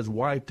was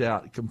wiped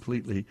out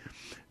completely,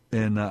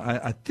 and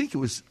I think it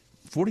was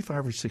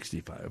 45 or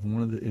 65,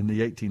 in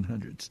the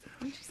 1800s.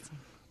 Interesting.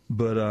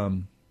 But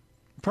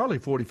probably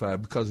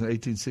 45, because in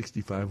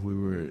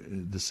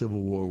 1865 the Civil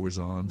War was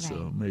on, right.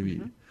 So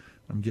maybe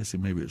I'm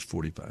guessing maybe it was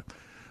 45.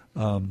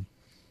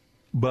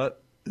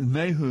 But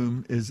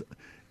Nahum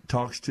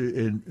talks to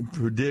and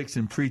predicts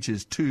and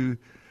preaches to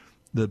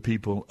the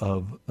people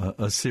of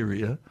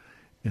Assyria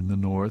in the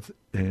north,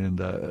 and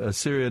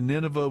Assyria.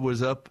 Nineveh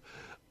was up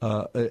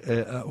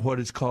what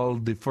is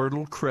called the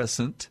Fertile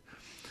Crescent.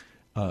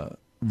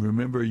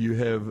 Remember, you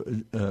have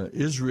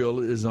Israel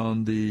is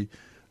on the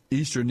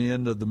eastern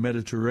end of the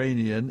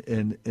Mediterranean,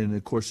 and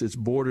of course it's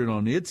bordered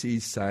on its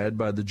east side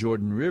by the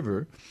Jordan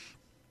River,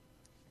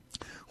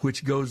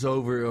 which goes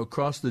over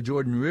across the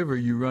Jordan River.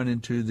 You run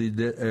into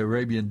the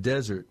Arabian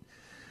desert.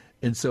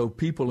 And so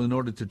people, in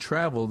order to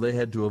travel, they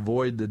had to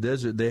avoid the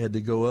desert. They had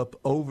to go up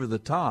over the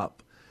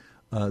top,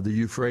 the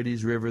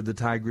Euphrates River, the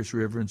Tigris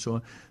River, and so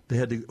on. They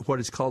had to, what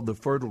is called the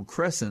Fertile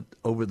Crescent,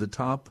 over the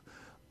top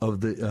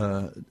of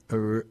the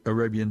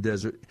Arabian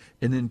desert,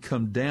 and then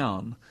come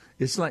down.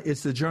 It's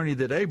the journey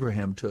that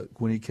Abraham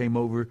took when he came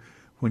over,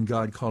 when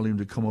God called him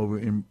to come over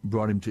and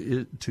brought him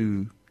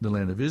to the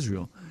land of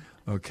Israel,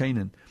 or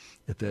Canaan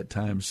at that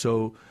time.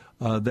 So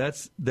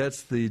that's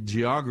the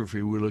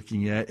geography we're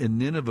looking at. And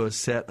Nineveh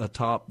sat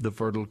atop the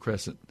Fertile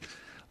Crescent.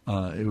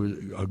 It was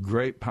a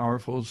great,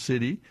 powerful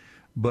city,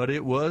 but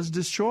it was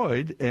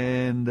destroyed.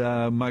 And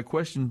my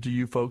question to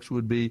you folks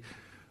would be,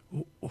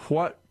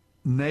 what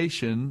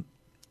nation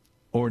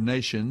or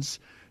nations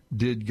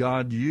did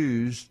God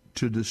use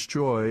to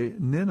destroy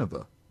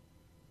Nineveh?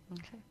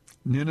 Okay.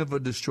 Nineveh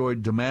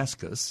destroyed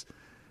Damascus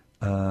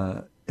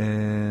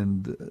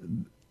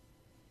and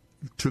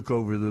took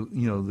over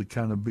the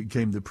kind of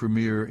became the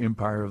premier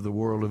empire of the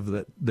world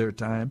of their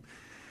time.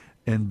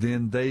 And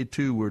then they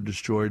too were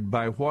destroyed.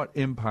 By what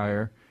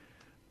empire,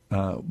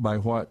 by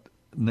what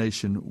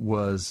nation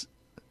was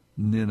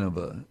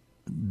Nineveh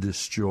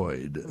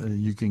destroyed?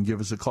 You can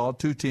give us a call.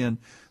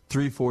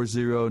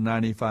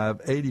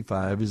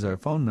 210-340-9585 is our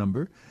phone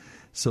number.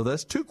 So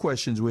that's 2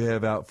 questions we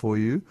have out for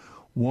you.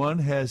 One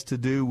has to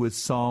do with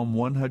Psalm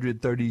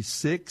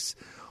 136.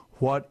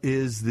 What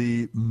is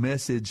the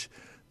message,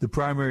 the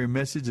primary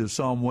message of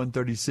Psalm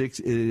 136?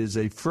 It is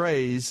a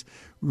phrase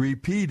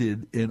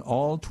repeated in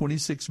all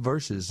 26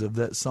 verses of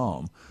that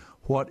psalm.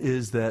 What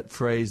is that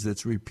phrase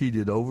that's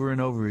repeated over and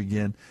over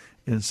again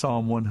in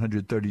Psalm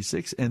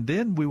 136? And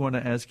then we want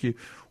to ask you,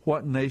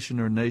 what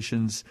nation or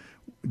nations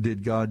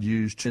did God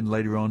use? And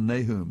later on,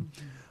 Nahum,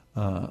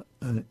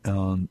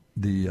 on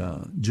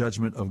the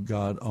judgment of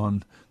God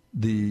on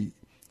the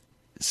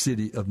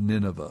city of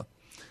Nineveh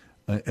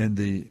and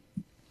the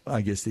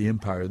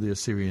empire, the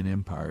Assyrian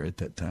Empire at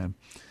that time.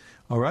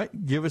 All right,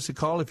 give us a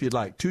call if you'd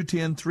like.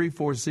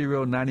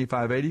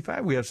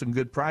 210-340-9585. We have some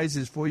good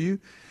prizes for you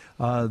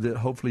that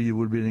hopefully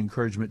would be an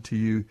encouragement to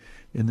you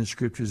in the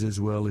Scriptures as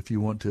well if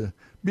you want to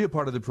be a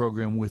part of the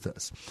program with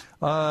us.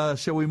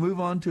 Shall we move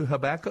on to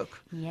Habakkuk?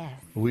 Yes.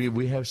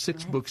 We have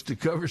 6 books to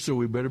cover, so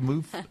we better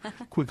move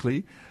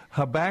quickly.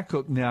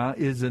 Habakkuk now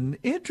is an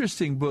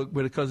interesting book,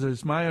 because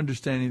it's my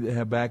understanding that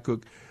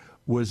Habakkuk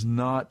was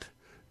not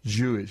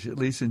Jewish, at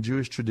least in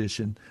Jewish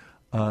tradition.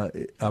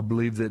 I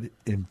believe that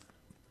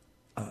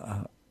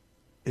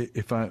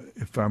if I'm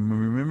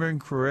remembering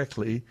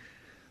correctly,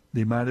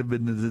 they might have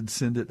been the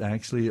descendant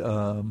actually.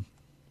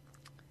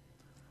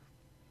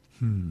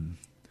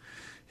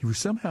 He was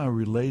somehow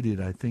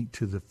related, I think,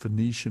 to the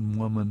Phoenician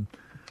woman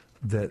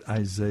that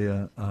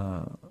Isaiah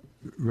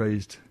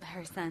raised.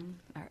 Her son?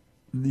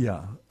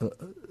 Yeah.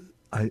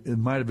 It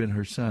might have been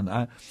her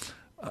son.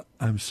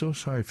 I'm so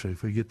sorry if I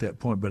forget that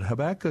point. But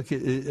Habakkuk,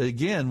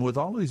 again, with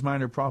all of these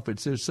minor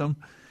prophets, there's some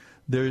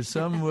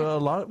well, a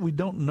lot we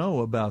don't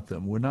know about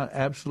them. We're not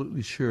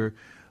absolutely sure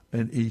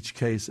in each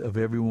case of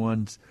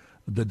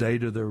the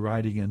date of their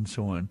writing and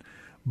so on.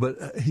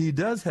 But he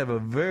does have a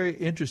very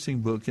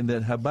interesting book in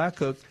that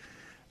Habakkuk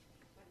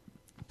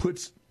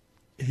puts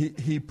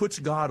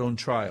God on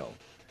trial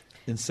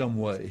in some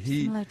way.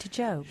 Similar to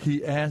Job.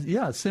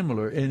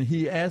 Similar. And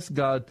he asks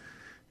God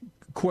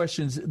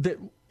questions that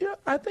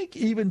I think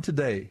even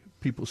today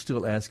people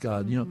still ask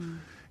God,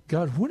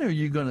 God, when are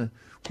you going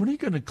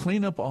to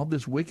clean up all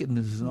this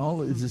wickedness and all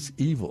this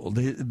evil?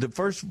 The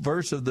first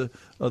verse of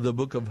the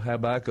book of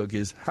Habakkuk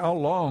is, how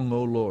long,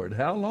 O Lord?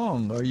 How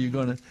long are you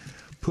going to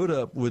put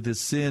up with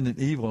this sin and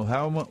evil?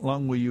 How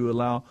long will you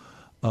allow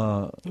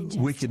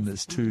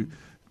wickedness to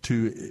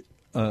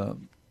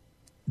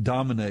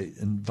dominate?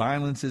 And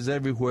violence is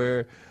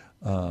everywhere.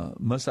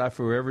 Must I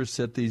forever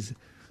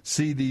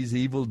see these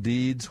evil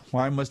deeds?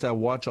 Why must I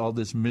watch all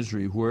this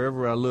misery?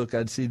 Wherever I look,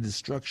 I'd see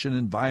destruction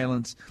and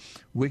violence,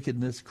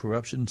 wickedness,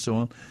 corruption, and so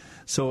on.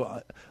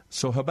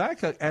 So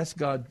Habakkuk asked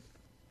God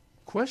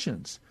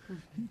questions,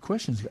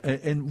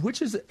 and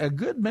which is a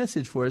good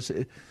message for us.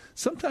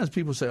 Sometimes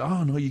people say,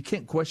 "Oh no, you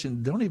can't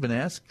question. Don't even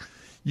ask.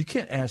 You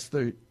can't ask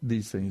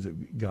these things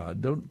of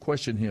God. Don't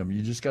question Him.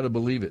 You just got to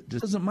believe it."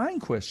 Just doesn't mind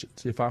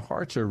questions if our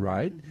hearts are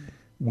right.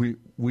 We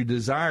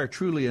desire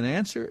truly an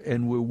answer,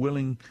 and we're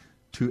willing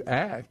to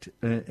act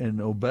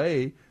and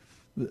obey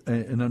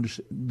and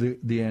understand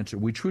the answer.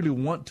 We truly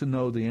want to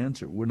know the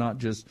answer. We're not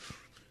just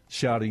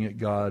shouting at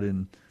God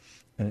and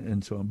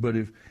so on.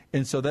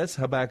 So that's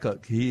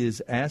Habakkuk. He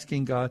is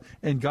asking God,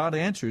 and God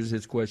answers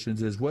his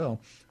questions as well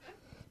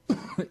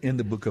in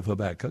the book of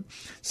Habakkuk.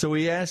 So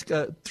he asked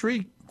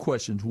 3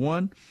 questions.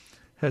 One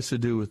has to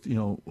do with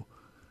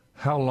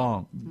how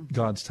long,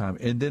 God's time,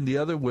 and then the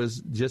other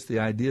was just the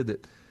idea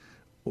that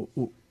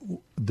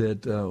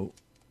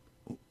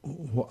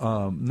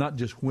not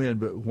just when,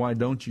 but why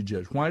don't you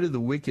judge? Why do the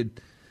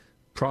wicked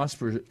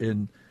prosper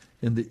and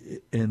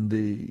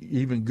the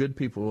even good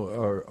people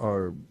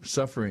are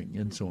suffering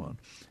and so on?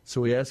 So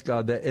we ask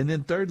God that, and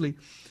then thirdly,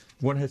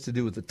 one has to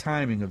do with the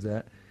timing of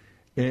that,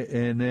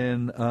 and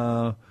then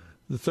the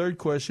third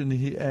question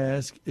he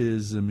asked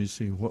is, let me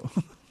see what.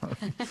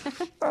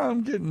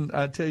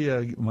 I tell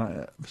you,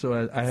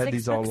 I had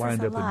these all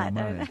lined up in my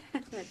mind.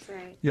 That's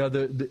right. Yeah,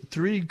 the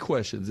 3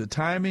 questions: the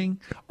timing.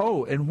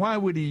 Oh, and why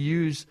would he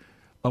use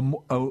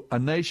a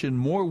nation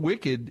more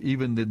wicked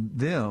even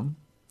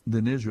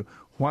than Israel?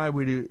 Why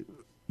would he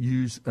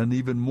use an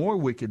even more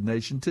wicked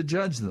nation to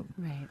judge them?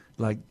 Right.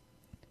 Like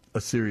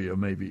Assyria,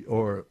 maybe,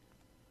 or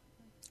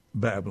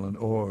Babylon,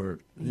 or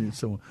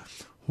so on.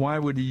 Why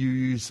would you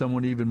use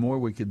someone even more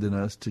wicked than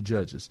us to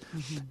judge us?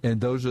 Mm-hmm.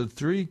 And those are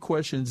 3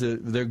 questions.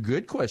 They're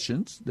good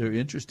questions. They're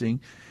interesting,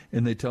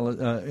 and they tell us.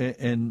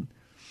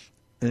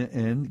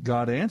 And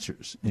God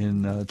answers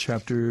in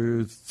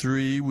chapter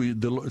 3.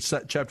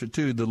 Chapter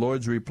 2, the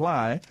Lord's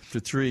reply.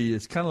 Chapter 3,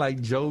 it's kind of like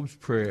Job's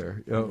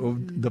prayer,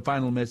 the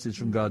final message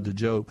from God to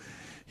Job.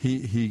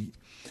 He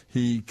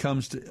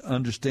comes to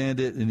understand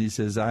it, and he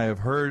says, "I have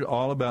heard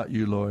all about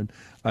you, Lord.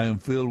 I am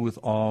filled with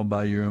awe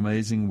by your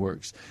amazing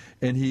works."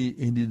 And he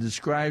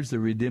describes the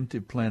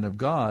redemptive plan of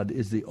God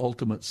as the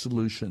ultimate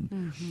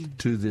solution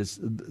to this,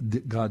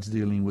 God's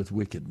dealing with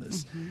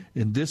wickedness.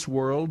 In this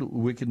world,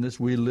 wickedness,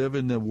 we live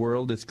in a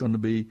world that's going to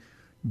be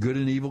good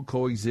and evil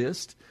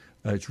coexist.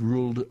 It's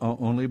ruled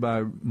only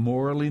by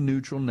morally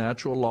neutral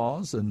natural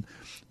laws, and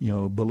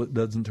a bullet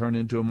doesn't turn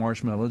into a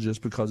marshmallow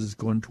just because it's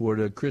going toward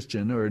a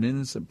Christian or an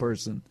innocent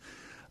person.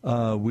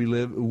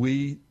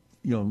 Good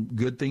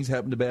things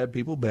happen to bad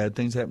people, bad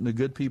things happen to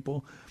good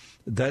people.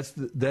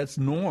 That's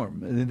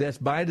norm, and that's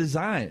by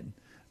design.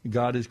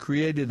 God has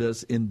created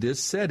us in this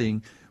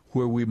setting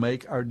where we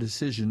make our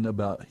decision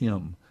about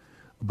Him,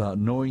 about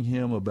knowing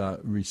Him,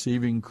 about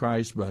receiving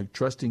Christ, by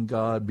trusting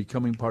God,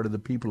 becoming part of the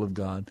people of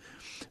God.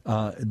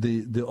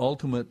 The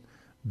ultimate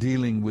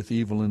dealing with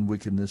evil and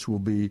wickedness will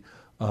be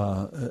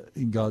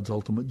God's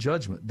ultimate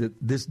judgment.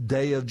 This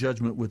day of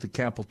judgment with the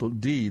capital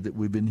D that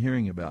we've been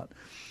hearing about.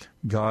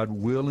 God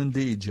will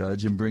indeed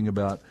judge and bring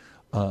about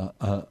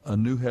a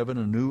new heaven,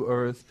 a new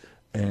earth,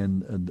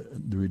 and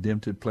the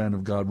redemptive plan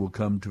of God will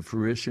come to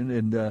fruition.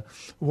 And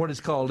what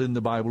is called in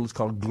the Bible is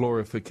called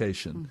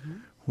glorification.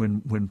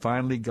 When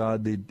finally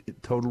God, the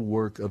total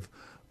work of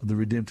the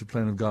redemptive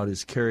plan of God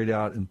is carried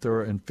out and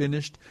thorough and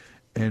finished,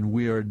 and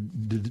we are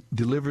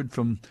delivered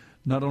from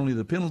not only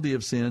the penalty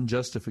of sin,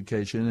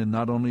 justification, and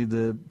not only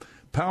the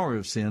power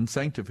of sin,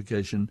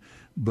 sanctification,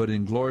 but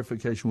in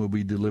glorification we'll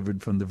be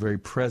delivered from the very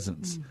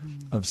presence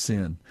of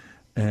sin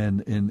and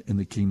in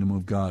the kingdom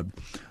of God.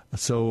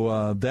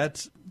 So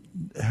that's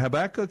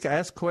Habakkuk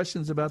asked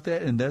questions about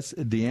that, and that's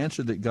the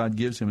answer that God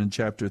gives him in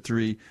chapter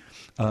 3,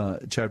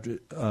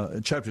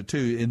 chapter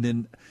 2, and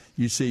then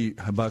you see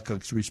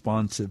Habakkuk's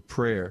responsive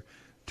prayer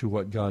to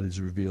what God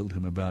has revealed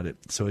him about it.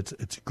 So it's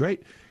a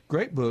great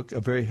book, a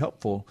very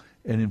helpful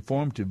and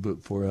informative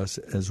book for us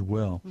as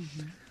well.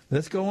 Mm-hmm.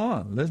 Let's go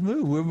on. Let's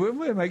move.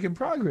 We're making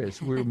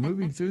progress. We're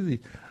moving through the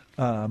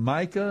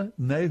Micah,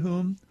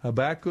 Nahum,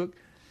 Habakkuk,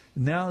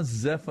 now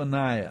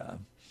Zephaniah.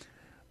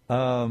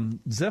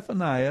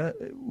 Zephaniah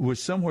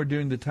was somewhere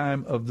during the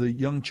time of the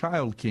young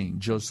child king,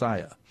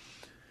 Josiah.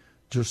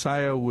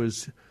 Josiah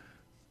was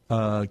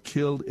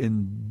killed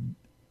in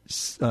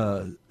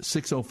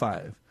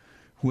 605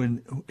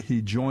 when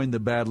he joined the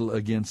battle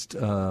against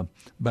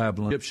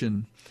Babylon.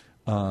 Egyptian,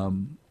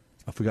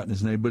 I've forgotten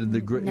his name, but in the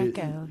great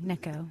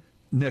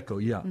Necho,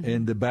 yeah, mm-hmm.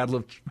 in the Battle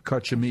of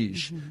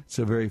Carchemish. Mm-hmm. It's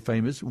a very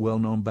famous,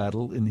 well-known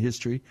battle in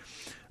history.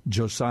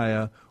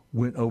 Josiah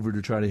went over to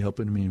try to help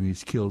him, and he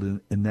was killed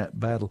in that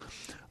battle.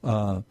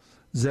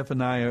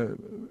 Zephaniah,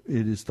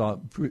 it is thought,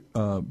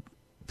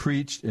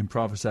 preached and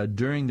prophesied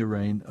during the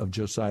reign of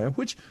Josiah,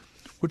 which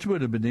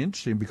would have been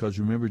interesting because,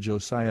 remember,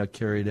 Josiah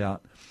carried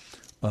out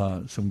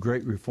some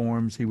great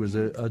reforms. He was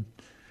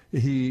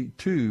he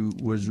too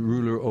was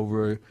ruler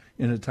over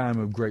in a time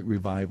of great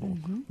revival,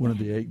 mm-hmm. one of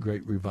the 8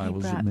 great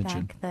revivals that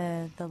mentioned.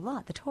 Back the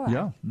law, the Torah.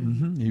 Yeah,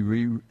 mm-hmm. He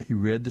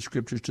read the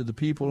scriptures to the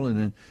people, and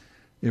then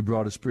it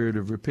brought a spirit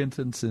of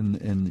repentance,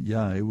 and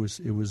yeah, it was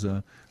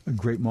a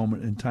great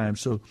moment in time.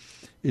 So,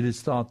 it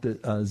is thought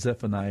that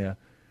Zephaniah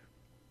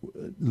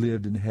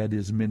lived and had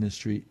his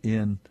ministry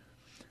in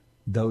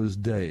those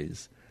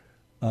days.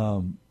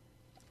 But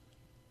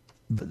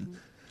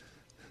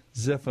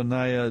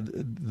Zephaniah,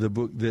 the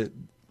book that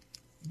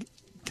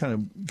kind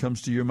of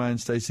comes to your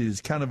mind, Stacy, is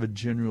kind of a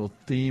general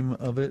theme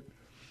of it.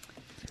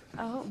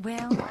 Oh,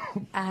 well,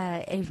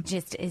 it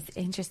just is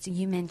interesting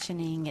you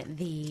mentioning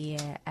the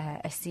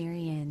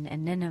Assyrian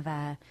and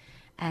Nineveh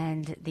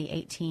and the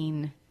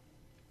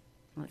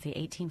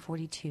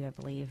 1842, I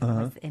believe,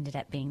 ended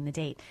up being the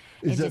date.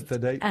 Is that the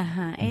date?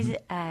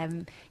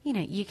 Mm-hmm.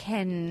 You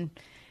can...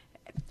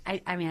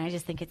 I mean, I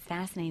just think it's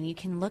fascinating. You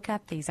can look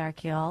up the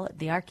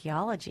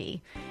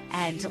archaeology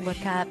and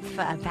look up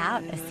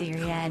about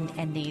Assyria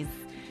and these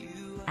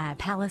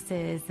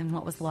palaces and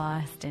what was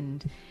lost.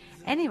 And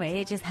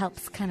anyway, it just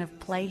helps kind of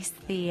place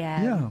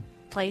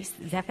place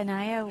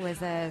Zephaniah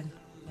was a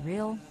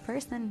real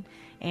person,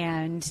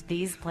 and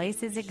these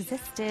places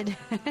existed.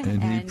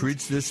 And he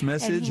preached this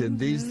message, and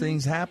these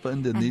things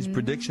happened, and these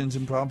predictions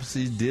and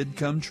prophecies did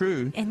come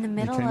true. In the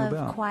middle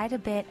of quite a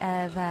bit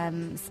of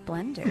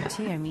splendor,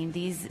 too. I mean,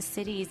 these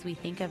cities, we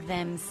think of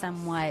them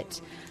somewhat,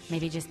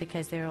 maybe just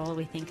because they're old,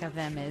 we think of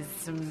them as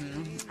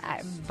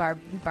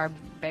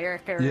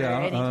barbaric or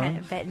any kind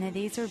of, but no,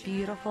 these are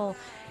beautiful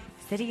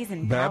cities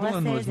and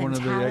Babylon palaces was one of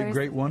towers. the 8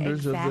 great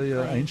wonders of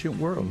the ancient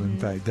world, in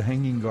fact, the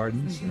Hanging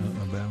Gardens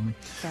of Babylon.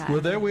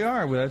 Well, there we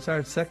are. Well, that's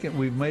our second.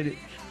 We've made it.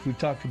 We've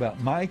talked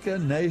about Micah,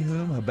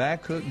 Nahum,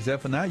 Habakkuk,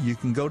 Zephaniah. You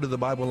can go to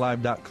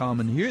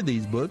thebiblelive.com and hear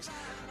these books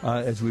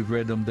as we've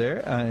read them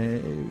there.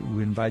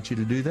 We invite you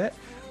to do that.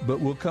 But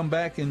we'll come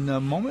back in a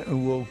moment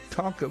and we'll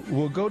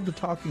go to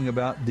talking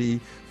about the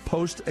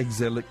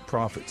post-exilic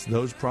prophets,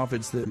 those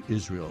prophets that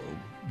Israel.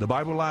 The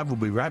Bible Live will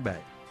be right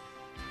back.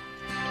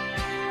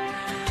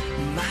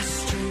 My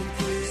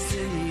strength is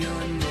in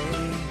your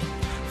name,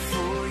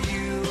 for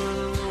you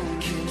alone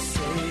can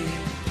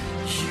save.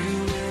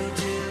 You will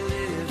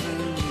deliver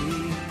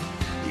me.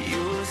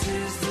 Yours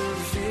is the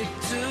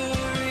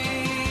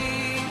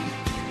victory.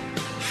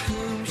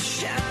 Whom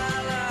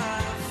shall I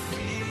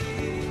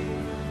fear?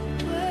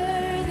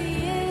 Worthy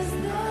is the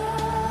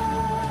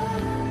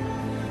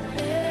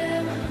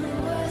Lamb who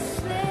was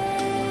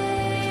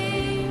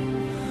slain.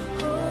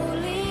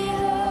 Holy,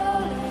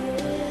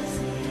 holy is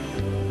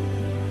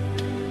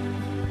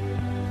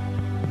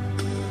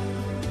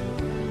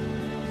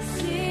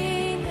He.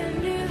 Sing a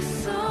new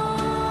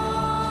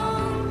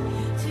song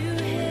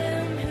to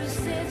Him who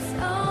sits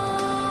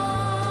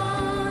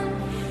on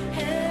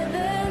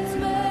heaven's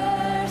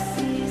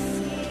mercy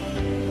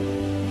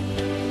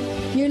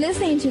seat. You're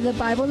listening to the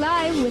Bible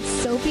Live with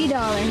Soapy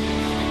Dollar.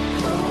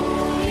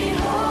 Holy,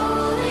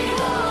 holy,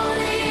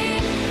 holy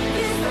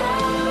is the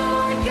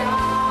Lord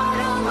God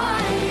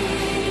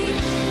Almighty,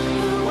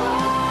 who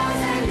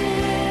was and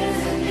is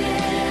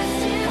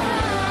to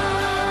come.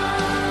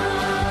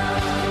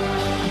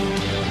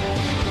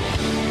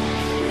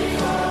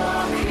 With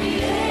all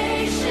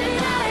creation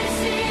I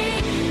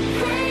sing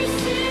praise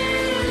to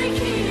the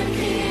King of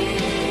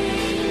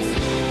Kings.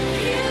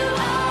 You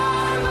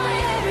are my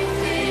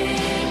everything,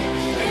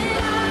 and I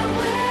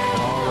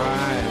will. All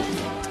right.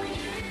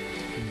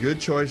 Good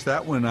choice,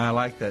 that one. I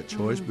like that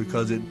choice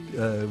because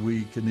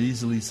we can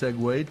easily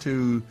segue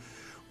to,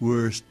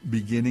 we're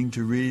beginning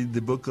to read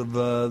the book of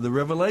the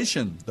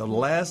Revelation, the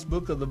last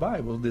book of the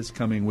Bible this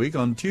coming week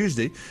on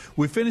Tuesday.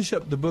 We finish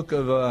up the book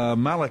of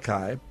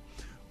Malachi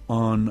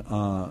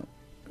on,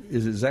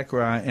 is it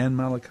Zechariah and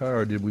Malachi,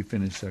 or did we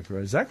finish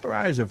Zechariah?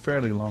 Zechariah is a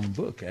fairly long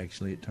book,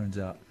 actually, it turns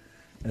out.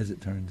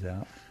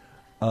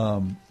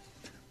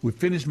 we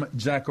finish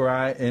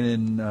Zechariah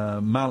and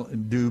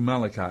then do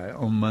Malachi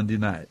on Monday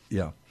night.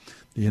 Yeah,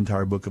 the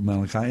entire book of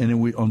Malachi. And then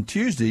we on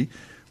Tuesday,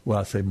 well,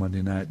 I say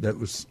Monday night. That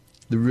was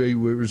the way it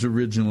was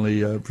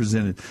originally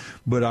presented.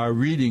 But our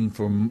reading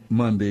for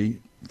Monday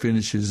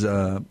finishes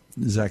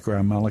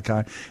Zechariah,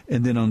 Malachi.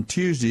 And then on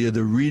Tuesday,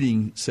 the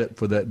reading set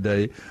for that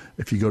day,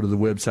 if you go to the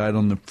website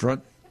on the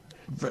front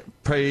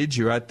page,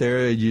 you're right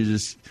there, and you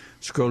just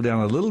scroll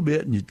down a little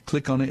bit, and you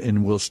click on it,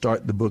 and we'll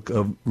start the book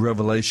of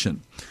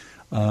Revelation.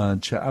 I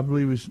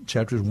believe it's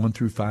chapters 1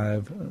 through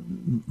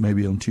 5,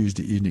 maybe on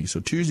Tuesday evening. So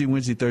Tuesday,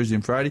 Wednesday, Thursday,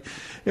 and Friday.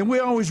 And we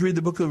always read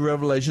the book of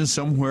Revelation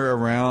somewhere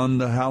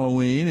around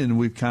Halloween, and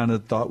we've kind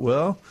of thought,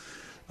 well,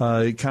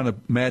 it kind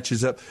of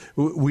matches up.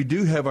 We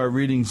do have our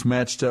readings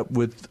matched up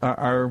with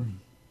our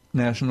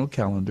national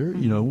calendar.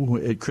 You know,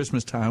 at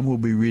Christmas time, we'll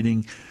be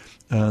reading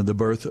about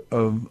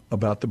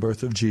the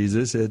birth of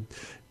Jesus. At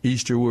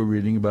Easter, we're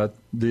reading about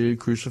the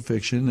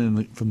crucifixion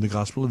and from the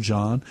Gospel of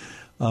John.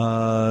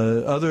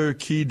 Other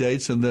key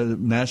dates on the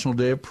National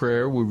Day of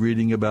Prayer, we're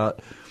reading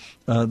about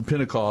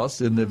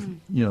Pentecost and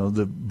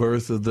the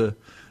birth of the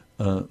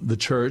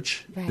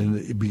church and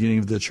the beginning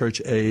of the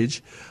church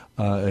age.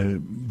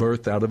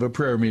 Birth out of a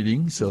prayer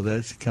meeting, so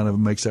that kind of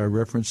makes our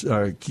reference,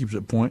 keeps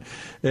it point.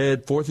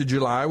 At 4th of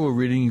July, we're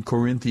reading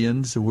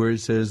Corinthians, where it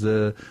says,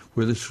 where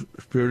the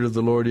Spirit of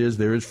the Lord is,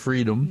 there is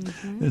freedom.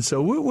 And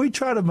so we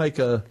try to make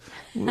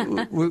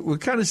we're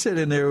kind of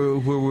sitting there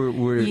where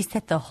we're... You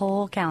set the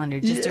whole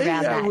calendar just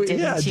around that,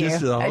 didn't you?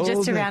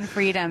 Just around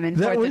freedom and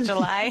 4th of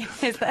July.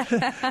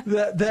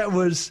 That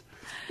was...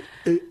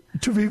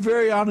 To be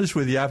very honest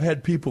with you, I've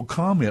had people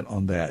comment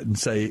on that and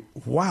say,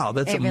 "Wow,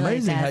 that's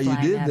amazing how you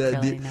did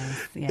that." Really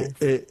nice.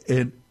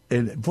 Yes.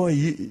 And boy,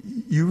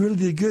 you really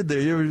did good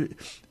there. It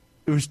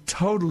was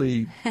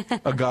totally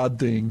a God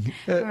thing.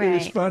 Right. It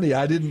was funny.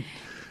 I didn't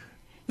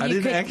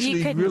actually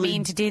you couldn't really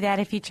mean to do that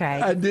if you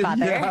tried. I didn't.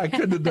 Father. Yeah, I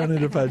couldn't have done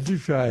it if I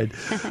tried.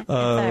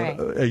 Right.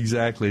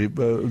 Exactly.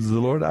 But the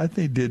Lord, I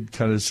think, did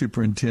kind of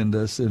superintend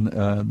us in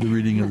the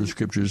reading of the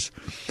Scriptures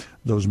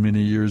those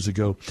many years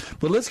ago.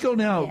 But let's go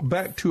now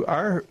back to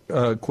our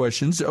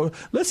questions.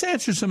 Let's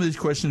answer some of these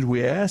questions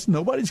we asked.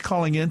 Nobody's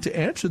calling in to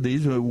answer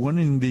these or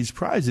winning these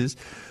prizes.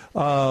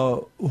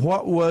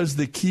 What was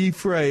the key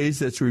phrase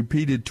that's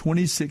repeated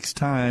 26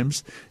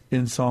 times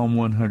in Psalm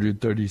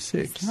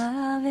 136? His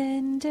love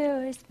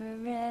endures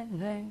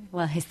forever.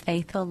 Well, his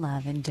faithful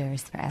love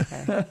endures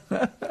forever.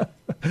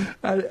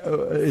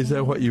 Is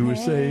that what you were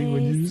saying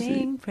when you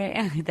sing?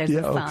 There's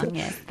a song,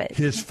 yes. But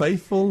his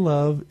faithful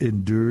love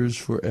endures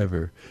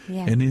forever.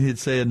 Yeah. And then he'd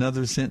say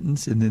another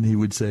sentence, and then he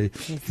would say,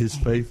 his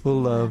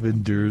faithful love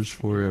endures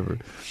forever.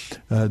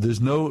 There's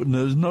no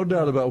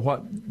doubt about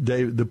what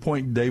the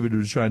point David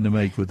was trying to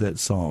make with that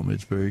psalm.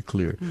 It's very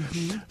clear.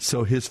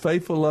 So his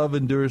faithful love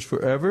endures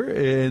forever.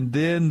 And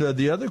then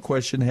the other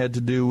question had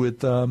to do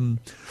with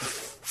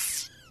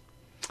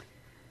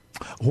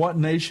what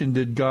nation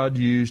did God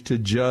use to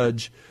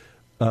judge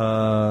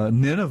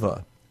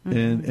Nineveh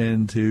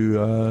and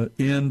to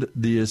end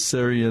the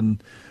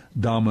Assyrian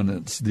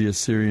dominance, the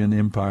Assyrian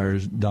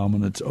Empire's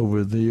dominance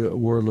over the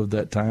world of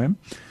that time?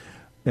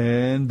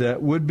 And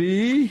that would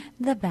be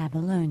the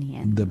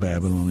Babylonians.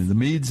 The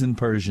Medes and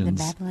Persians.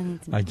 The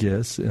Babylonians. I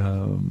guess.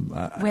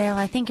 Well,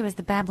 I think it was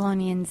the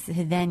Babylonians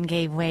who then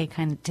gave way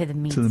kind of to the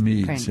Medes.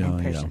 And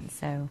Persians.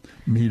 So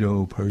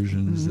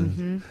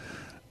Medo-Persians.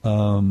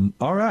 All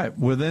right.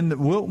 Well, then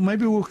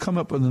maybe we'll come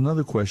up with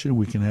another question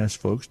we can ask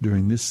folks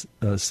during this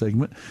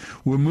segment.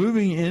 We're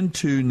moving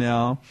into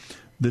now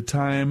the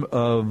time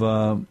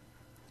of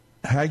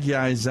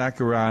Haggai,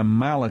 Zechariah,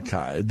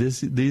 Malachi.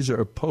 These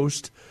are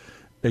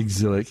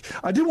post-exilic.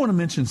 I did want to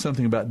mention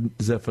something about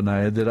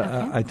Zephaniah that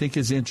I think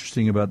is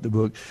interesting about the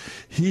book.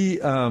 He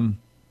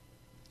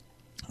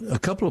a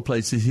couple of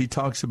places he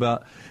talks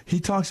about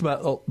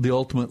the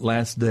ultimate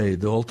last day,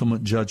 the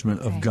ultimate judgment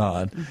of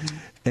God,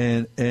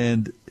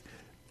 and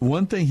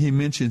one thing he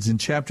mentions in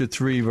chapter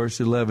 3, verse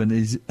 11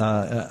 is,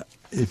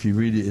 if you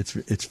read it,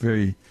 it's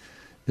pretty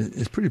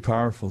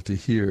powerful to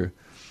hear.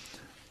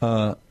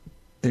 And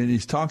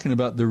he's talking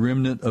about the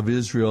remnant of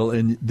Israel,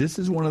 and this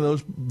is one of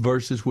those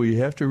verses where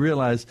you have to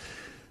realize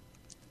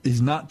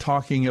he's not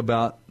talking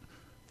about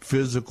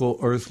physical,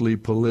 earthly,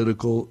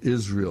 political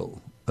Israel.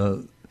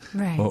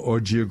 Or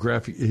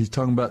geographic. He's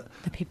talking about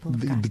the people of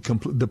God.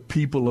 The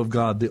people of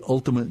God, the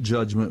ultimate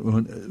judgment.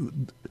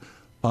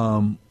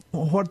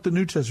 What the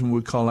New Testament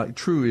would call like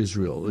true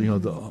Israel. You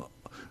know,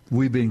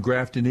 we've been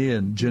grafted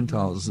in,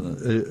 Gentiles,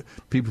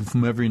 people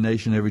from every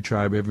nation, every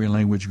tribe, every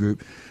language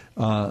group,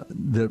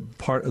 the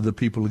part of the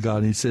people of God.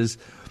 And he says,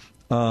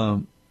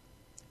 on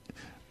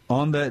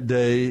that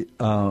day,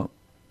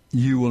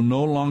 you will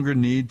no longer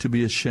need to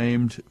be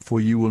ashamed, for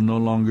you will no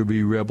longer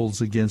be rebels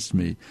against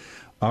me.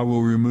 I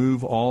will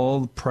remove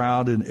all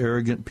proud and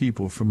arrogant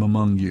people from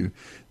among you.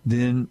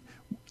 Then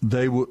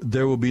there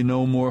will be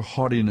no more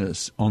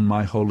haughtiness on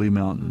my holy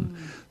mountain.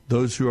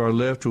 Those who are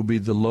left will be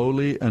the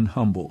lowly and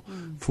humble,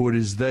 for it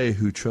is they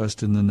who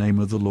trust in the name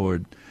of the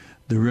Lord.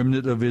 The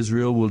remnant of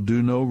Israel will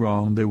do no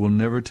wrong. They will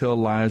never tell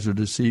lies or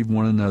deceive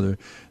one another.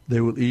 They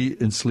will eat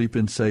and sleep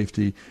in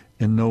safety,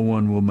 and no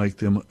one will make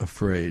them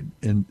afraid.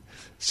 And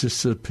it's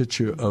just a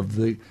picture of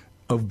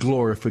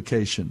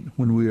glorification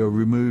when we are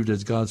removed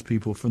as God's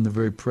people from the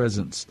very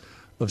presence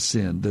of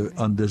sin.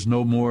 There's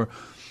no more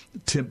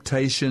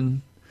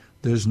temptation.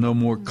 There's no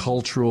more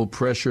cultural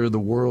pressure. The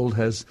world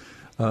has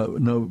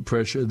no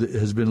pressure that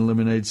has been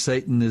eliminated.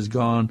 Satan is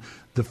gone.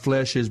 The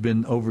flesh has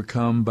been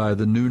overcome by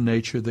the new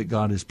nature that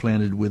God has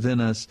planted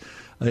within us.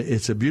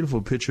 It's a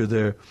beautiful picture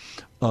there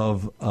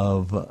of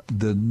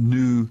the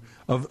new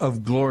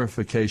of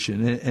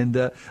glorification, and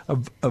a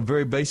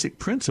very basic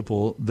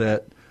principle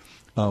that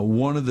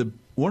one of the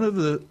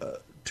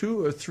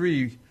two or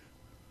three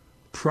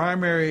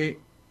primary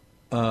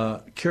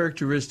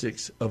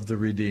characteristics of the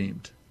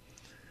redeemed.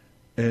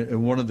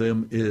 And one of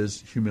them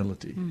is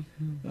humility.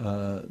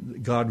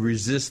 Mm-hmm. God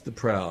resists the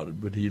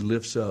proud, but He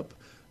lifts up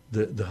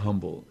the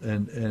humble.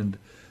 And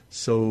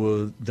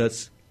so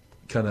that's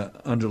kind of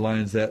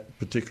underlines that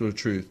particular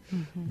truth,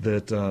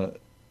 that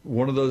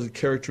one of those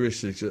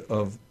characteristics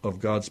of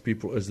God's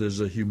people is there's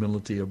a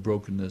humility, a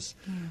brokenness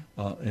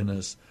in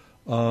us.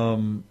 A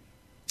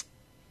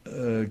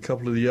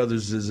couple of the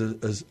others is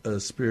a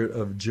spirit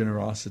of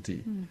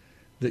generosity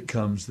that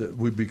comes, that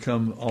we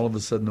become all of a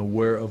sudden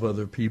aware of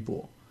other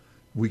people.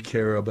 We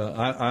care about.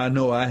 I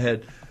know I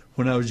had,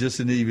 when I was just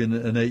even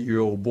an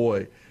 8-year-old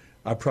boy,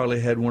 I probably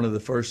had one of the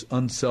first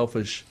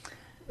unselfish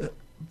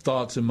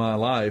thoughts in my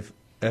life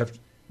after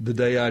the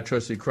day I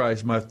trusted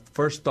Christ. My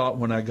first thought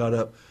when I got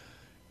up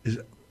is,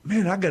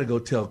 man, I got to go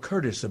tell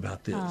Curtis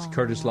about this. Aww.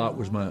 Curtis Lott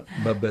was my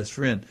best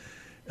friend.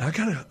 I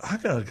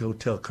gotta go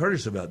tell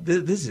Curtis about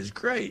this. This is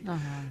great.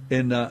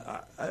 And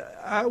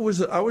I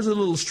was a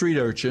little street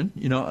urchin.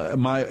 You know,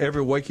 my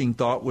every waking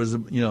thought was,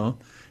 you know,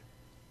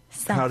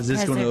 how is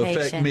this going to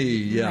affect me?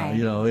 Yeah, right.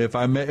 You know, if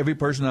I met every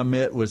person I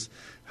met was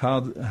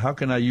how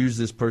can I use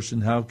this person?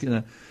 How can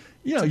I,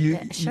 you know,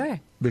 sure,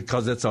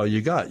 because that's all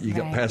you got. You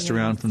got passed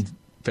around from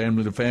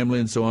family to family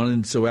and so on.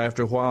 And so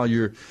after a while,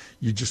 you're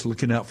just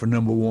looking out for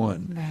number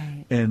one.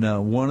 Right. And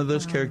one of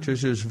those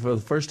characteristics, for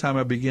the first time,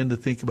 I began to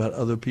think about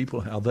other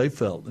people, how they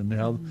felt, and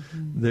how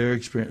their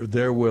experience,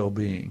 their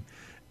well-being,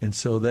 and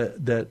so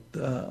that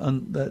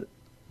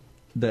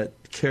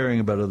caring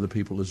about other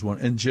people is one,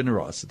 and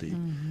generosity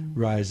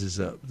rises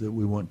up, that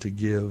we want to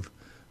give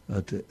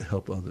to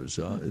help others.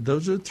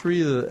 Those are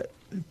three of the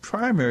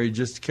primary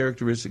just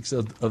characteristics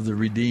of the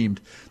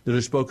redeemed that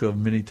are spoken of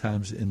many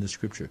times in the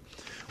Scripture.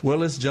 Well,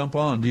 let's jump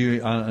on. Do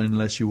you,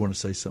 unless you want to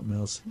say something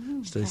else,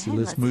 Stacy?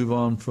 Let's move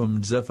on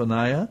from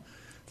Zephaniah,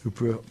 who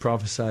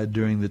prophesied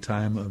during the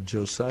time of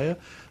Josiah.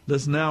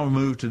 Let's now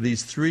move to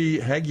these three,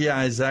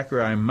 Haggai,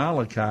 Zechariah, and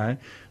Malachi,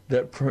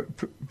 that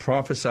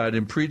prophesied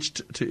and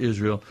preached to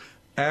Israel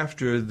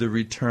after the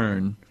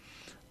return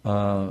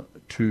to,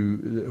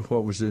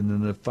 what was it,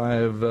 in the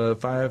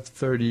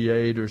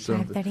 538 or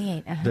something?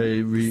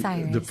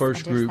 538. The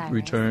first group Cyrus.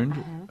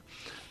 returned.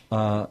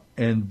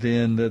 And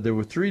then there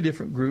were three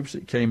different groups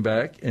that came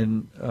back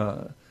and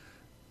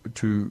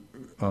to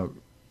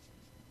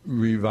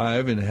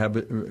revive and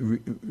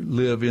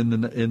live in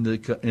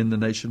the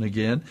nation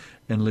again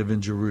and live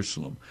in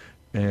Jerusalem.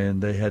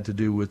 And they had to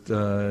do with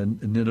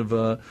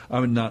Nineveh. I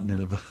mean, not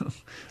Nineveh.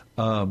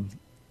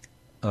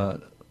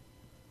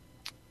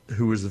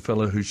 Who was the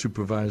fellow who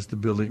supervised the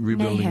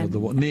rebuilding of the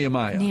wall?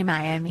 Nehemiah.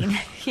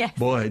 Yes.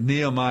 Boy,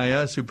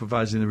 Nehemiah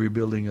supervising the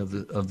rebuilding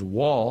of the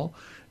wall,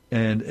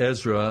 and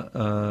Ezra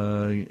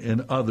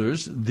and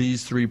others.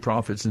 These three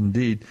prophets,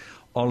 indeed,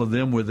 all of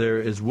them were there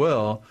as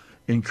well,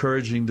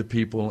 encouraging the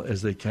people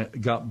as they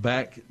got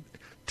back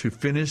to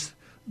finish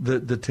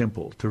the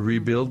temple, to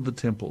rebuild the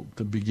temple,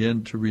 to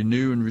begin to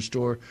renew and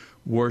restore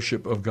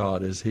worship of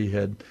God as He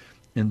had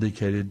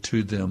indicated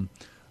to them.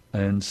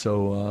 And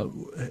so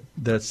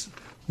that's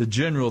the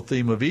general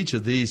theme of each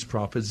of these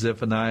prophets,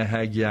 Zephaniah,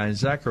 Haggai, and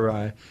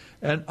Zechariah.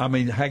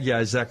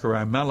 Haggai,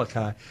 Zechariah,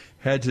 Malachi,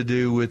 had to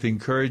do with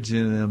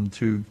encouraging them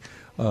to,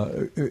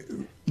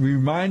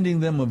 reminding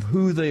them of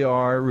who they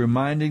are,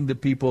 reminding the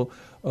people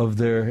of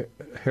their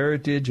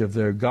heritage, of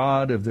their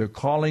God, of their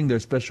calling, their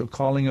special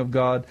calling of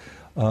God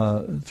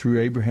through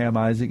Abraham,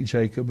 Isaac,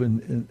 Jacob,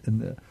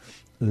 and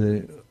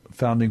the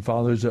founding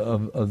fathers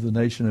of the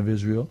nation of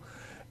Israel.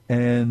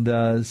 And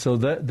so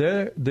that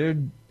they're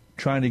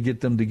trying to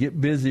get them to get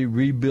busy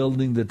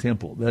rebuilding the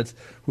temple. That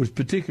was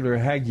particular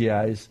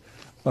Haggai's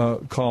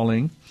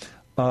calling.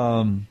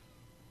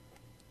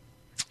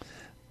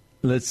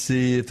 Let's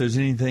see if there's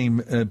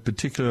anything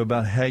particular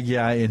about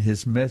Haggai and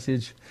his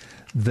message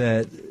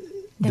that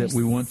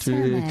we want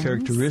to,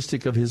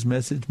 characteristic of his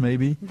message,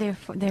 maybe?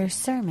 They're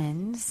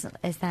sermons,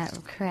 is that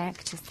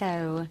correct?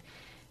 So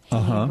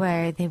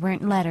where they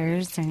weren't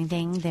letters or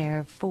anything,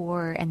 they're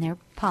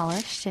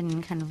polished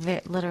and kind of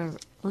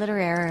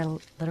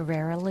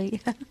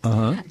literarily.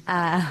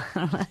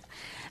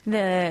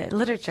 The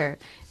literature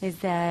is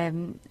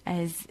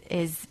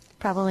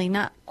probably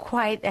not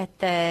quite at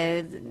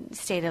the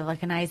state of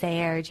like an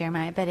Isaiah or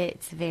Jeremiah, but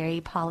it's very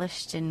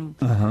polished and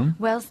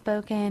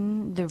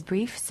well-spoken. The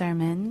brief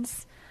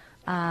sermons,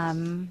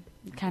 kind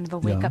of a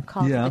wake-up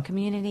call to the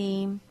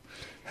community.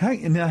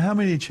 Now, how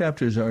many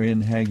chapters are in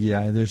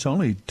Haggai? There's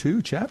only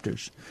 2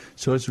 chapters,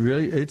 so it's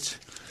really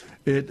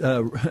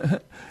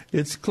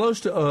it's close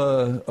to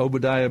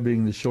Obadiah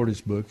being the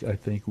shortest book, I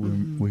think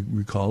we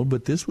recall.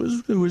 But this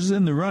was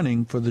in the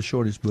running for the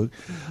shortest book.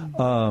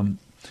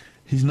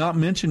 He's not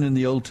mentioned in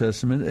the Old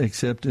Testament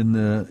except in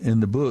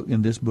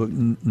this book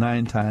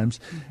 9 times,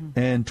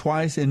 and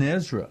twice in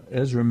Ezra.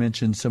 Ezra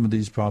mentions some of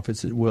these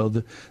prophets as well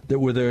that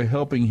were there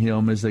helping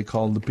him as they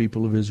called the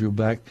people of Israel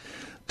back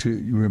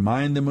to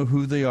remind them of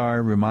who they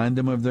are, remind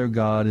them of their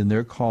God and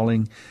their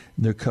calling,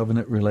 their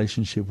covenant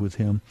relationship with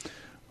Him,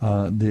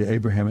 the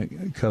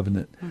Abrahamic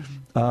covenant.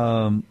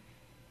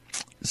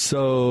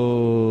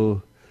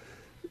 So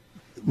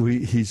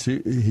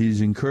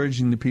he's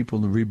encouraging the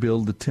people to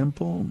rebuild the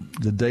temple.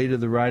 The date of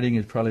the writing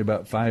is probably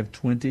about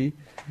 520.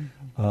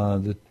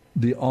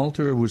 The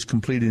altar was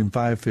completed in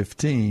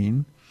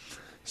 515,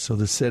 so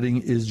the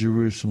setting is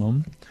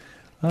Jerusalem.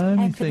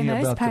 And for the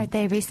most part,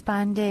 they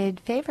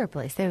responded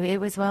favorably, so it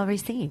was well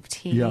received.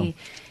 He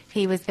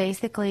was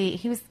basically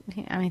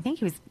I think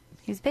he was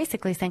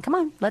basically saying, "Come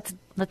on, let's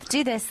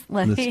do this.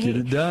 Let's get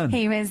it done."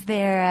 He was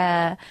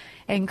their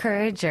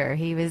encourager.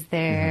 He was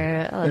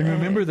their. And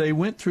remember, they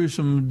went through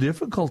some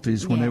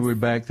difficulties when they were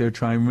back there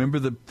trying. Remember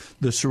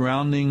the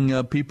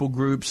surrounding people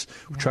groups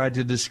tried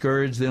to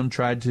discourage them,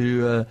 tried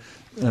to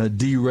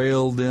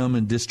derail them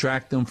and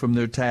distract them from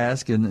their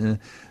task, and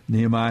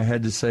Nehemiah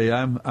had to say,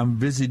 I'm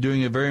busy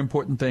doing a very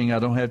important thing. I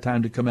don't have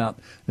time to come out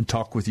and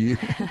talk with you.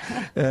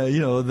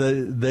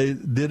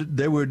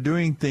 They were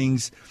doing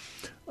things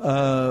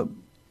not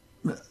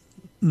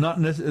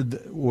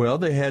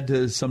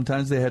necessarily.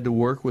 Sometimes they had to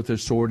work with a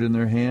sword in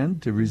their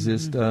hand to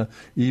resist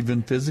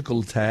even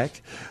physical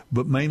attack,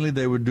 but mainly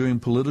they were doing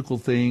political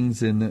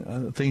things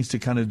and things to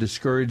kind of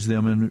discourage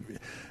them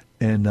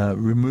and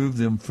remove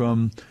them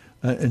from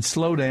and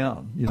slow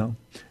down,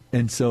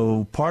 And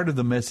so part of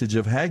the message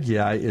of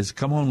Haggai is,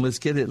 come on, let's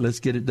get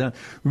it done.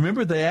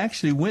 Remember, they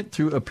actually went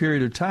through a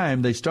period of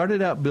time. They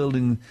started out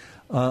building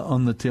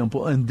on the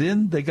temple, and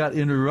then they got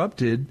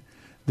interrupted.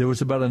 There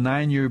was about a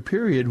 9-year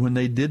period when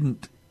they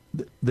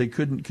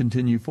couldn't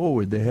continue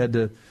forward.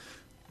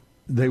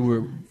 They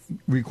were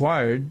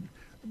required,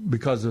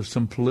 because of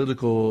some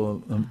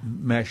political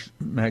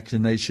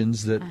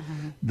machinations that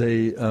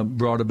they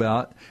brought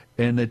about,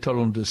 and they told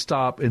them to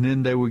stop, and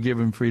then they were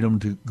given freedom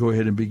to go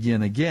ahead and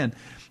begin again.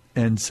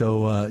 And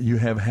so you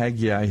have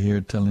Haggai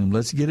here telling them,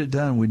 let's get it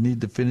done. We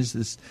need to finish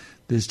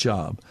this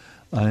job.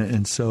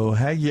 And so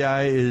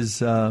Haggai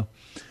is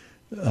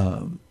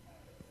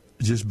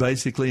just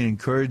basically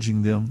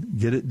encouraging them,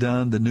 get it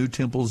done. The new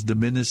temple's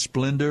diminished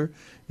splendor.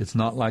 It's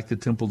not like the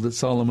temple that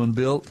Solomon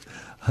built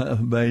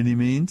by any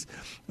means,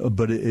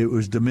 but it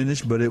was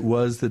diminished, but it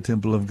was the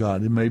temple of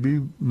God. It may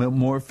be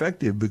more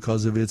effective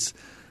because of its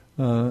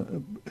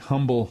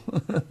humble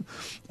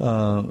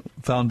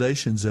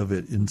foundations of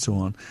it and so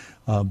on.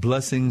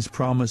 Blessings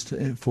promised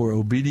for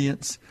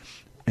obedience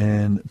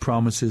and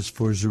promises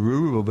for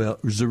Zerubbabel,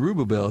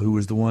 who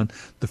was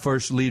the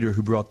first leader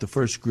who brought the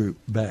first group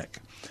back.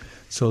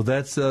 So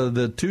that's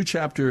the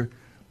 2-chapter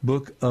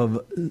book of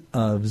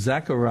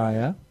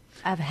Zechariah.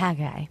 Of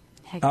Haggai.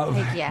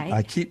 Haggai.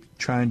 I keep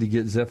trying to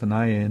get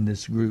Zephaniah in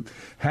this group.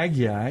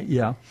 Haggai,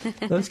 yeah.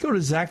 Let's go to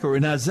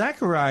Zechariah. Now,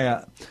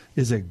 Zechariah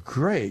is a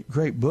great,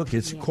 great book.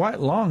 It's quite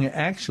long,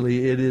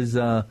 actually. It is.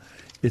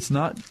 It's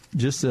not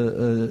just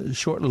a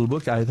short little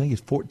book. I think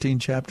it's 14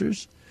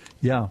 chapters.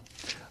 Yeah.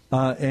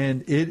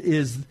 And it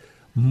is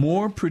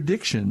more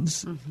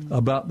predictions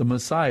about the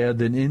Messiah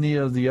than any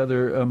of the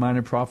other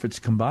minor prophets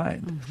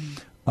combined.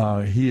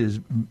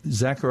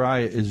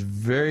 Zechariah is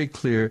very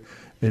clear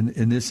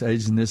in this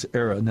age, in this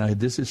era. Now,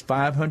 this is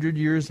 500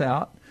 years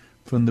out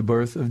from the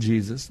birth of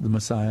Jesus, the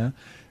Messiah,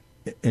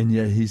 and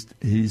yet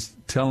he's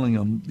telling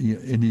them,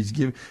 and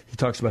he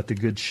talks about the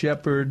Good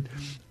Shepherd,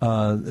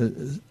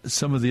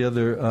 some of the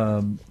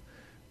other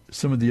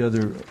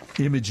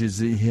images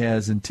that he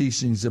has and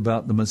teachings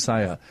about the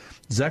Messiah.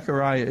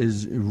 Zechariah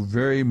is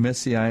very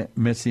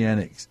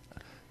messianic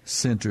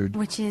centered,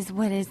 which is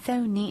what is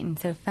so neat and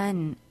so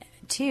fun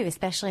too,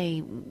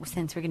 especially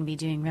since we're going to be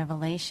doing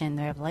Revelation.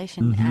 The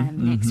Revelation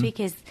next week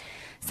is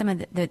some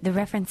of the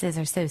references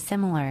are so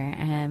similar.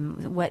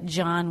 What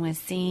John was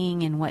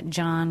seeing and what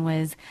John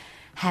was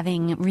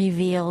having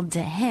revealed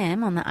to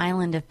him on the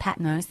island of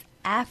Patmos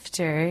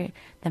after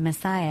the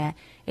Messiah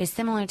is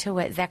similar to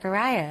what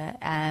Zechariah,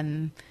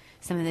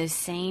 some of those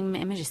same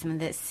images, some of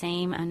the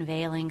same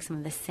unveiling, some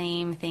of the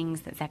same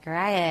things that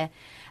Zechariah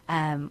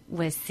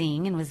was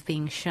seeing and was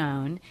being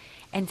shown.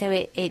 And so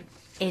it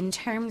in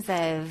terms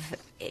of,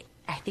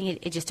 I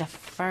think it just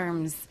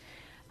affirms,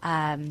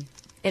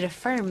 it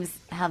affirms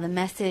how the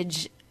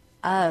message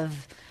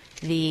of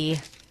the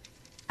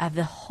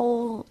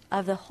whole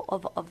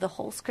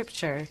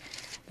Scripture,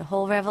 the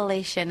whole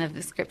revelation of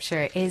the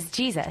Scripture is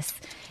Jesus.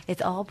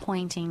 it's all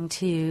pointing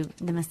to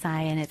the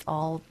Messiah, and it's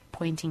all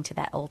pointing to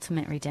that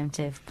ultimate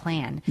redemptive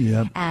plan.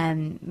 Yep.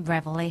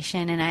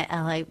 Revelation, and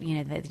I like,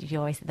 that you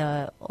always,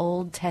 the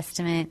Old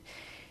Testament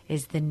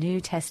is the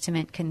New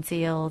Testament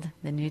concealed.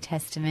 The New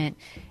Testament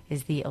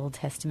is the Old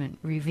Testament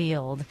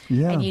revealed.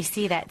 Yeah. And you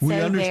see that so we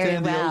very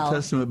understand the well. Old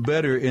Testament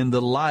better in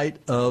the light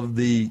of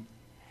the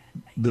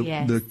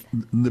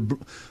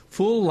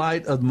full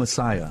light of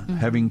Messiah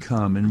having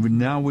come, and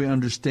now we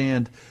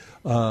understand.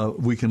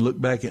 We can look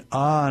back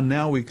and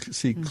now we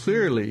see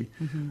clearly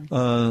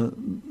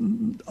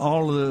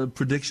all of the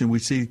prediction. We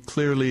see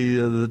clearly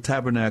the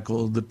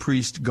tabernacle, the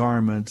priest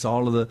garments,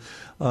 all of the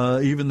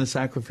even the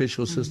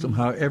sacrificial system.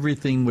 How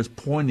everything was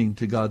pointing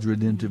to God's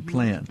redemptive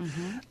plan,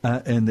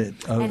 and that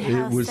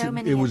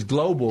it was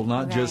global,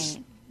 not just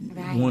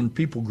one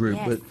people group,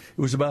 but it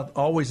was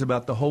always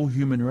about the whole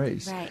human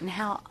race. Right, and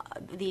how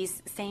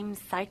these same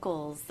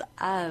cycles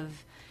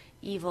of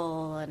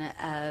evil and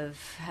of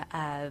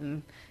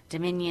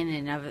dominion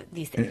and of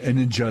these things. And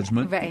in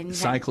judgment, right,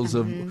 cycles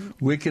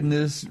of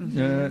wickedness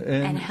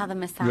and how the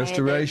Messiah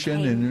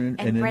restoration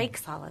and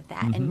breaks all of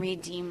that and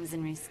redeems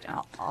and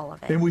restores all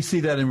of it. And we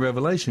see that in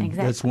Revelation.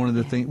 Exactly. That's one of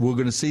the things. We're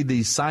going to see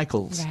these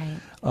cycles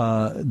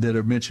that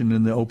are mentioned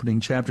in the opening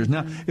chapters.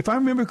 Now, if I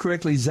remember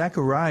correctly,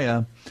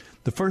 Zechariah,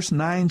 the first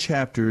 9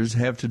 chapters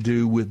have to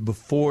do with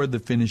before the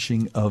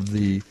finishing of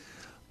the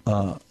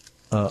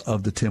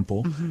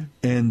temple,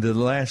 and the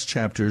last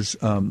chapters,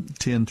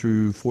 10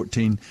 through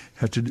 14,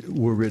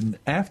 were written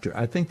after.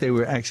 I think they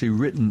were actually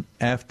written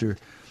after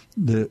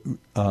the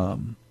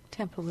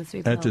temple was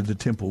rebuilt. After the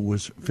temple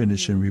was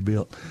finished and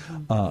rebuilt,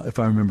 if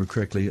I remember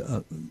correctly,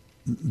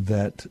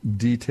 that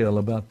detail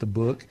about the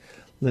book.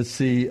 Let's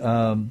see.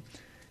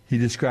 He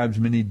describes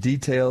many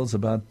details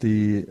about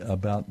the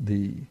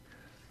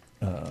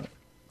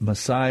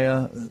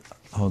Messiah.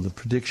 The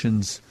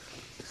predictions.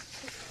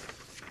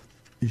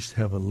 Used to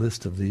have a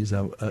list of these.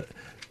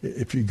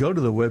 If you go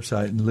to the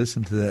website and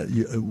listen to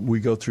that, we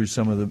go through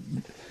some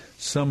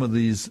of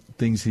these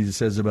things he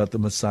says about the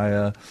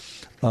Messiah,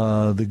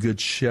 the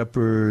Good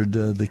Shepherd,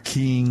 the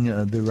King,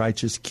 the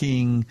righteous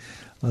King,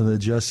 the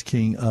just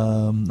King.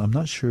 I'm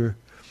not sure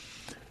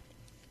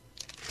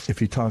if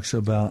he talks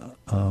about.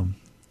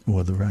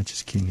 The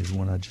righteous King is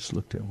one I just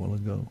looked at a while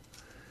ago.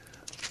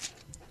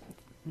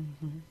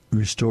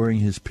 Restoring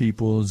his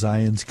people,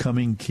 Zion's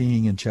coming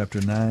King in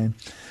chapter 9.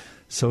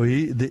 So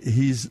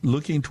he's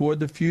looking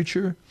toward the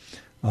future,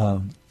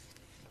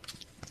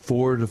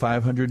 400 to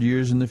 500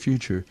 years in the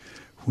future,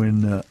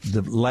 when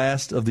the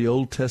last of the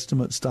Old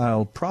Testament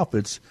style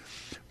prophets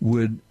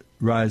would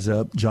rise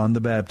up, John the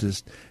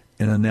Baptist,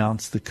 and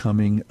announce the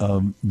coming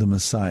of the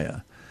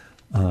Messiah.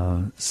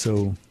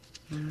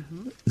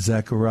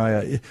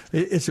 Zechariah,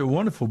 it's a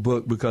wonderful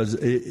book because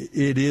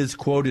it is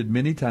quoted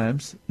many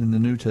times in the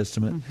New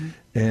Testament,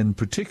 and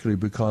particularly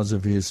because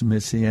of his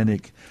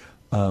messianic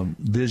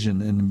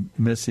vision and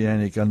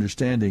messianic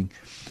understanding.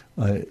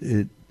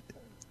 It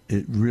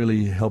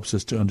really helps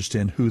us to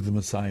understand who the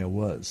Messiah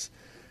was,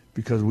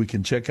 because we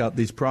can check out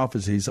these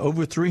prophecies,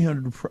 over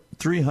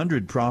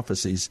 300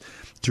 prophecies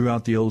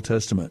throughout the Old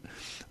Testament,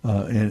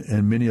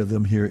 and many of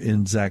them here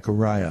in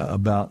Zechariah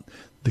about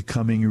the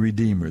coming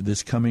Redeemer,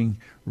 this coming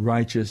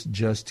righteous,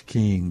 just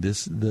King,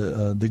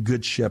 the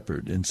Good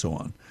Shepherd, and so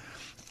on.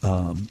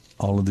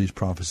 All of these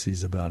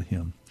prophecies about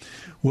him.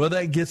 Well,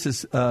 that gets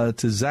us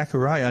to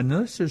Zechariah. I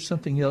noticed there's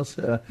something else.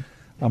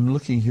 I'm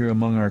looking here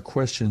among our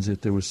questions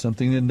if there was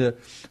something in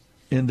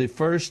the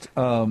first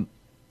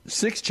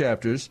 6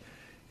 chapters.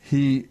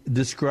 He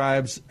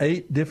describes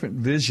 8 different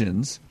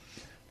visions.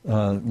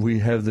 We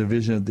have the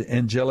vision of the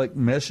angelic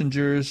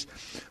messengers,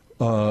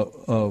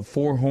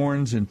 4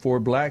 horns and 4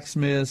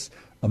 blacksmiths,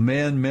 a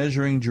man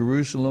measuring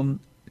Jerusalem.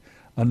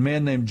 A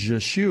man named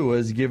Joshua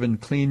is given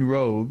clean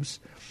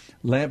robes,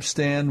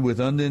 lampstand with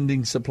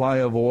unending supply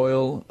of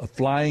oil, a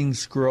flying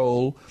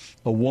scroll,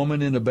 a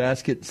woman in a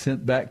basket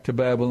sent back to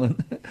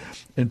Babylon,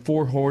 and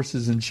 4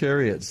 horses and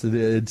chariots.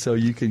 And so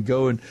you can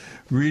go and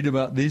read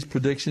about these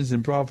predictions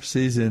and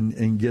prophecies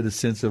and get a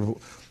sense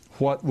of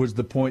what was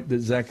the point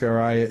that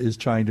Zechariah is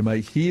trying to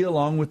make. He,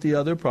 along with the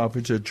other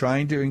prophets, are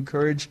trying to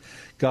encourage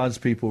God's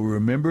people.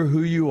 Remember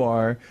who you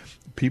are,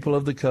 people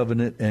of the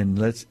covenant, and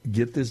let's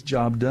get this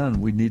job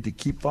done. We need to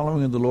keep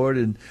following the Lord,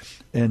 and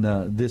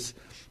this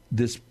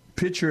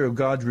picture of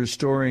God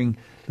restoring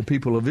the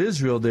people of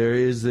Israel there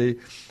is the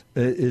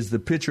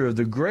picture of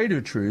the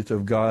greater truth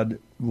of God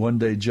one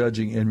day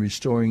judging and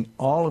restoring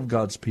all of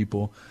God's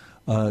people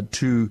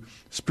to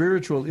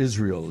spiritual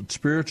Israel,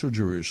 spiritual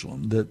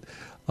Jerusalem, the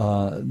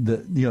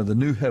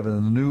new heaven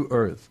and the new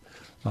earth.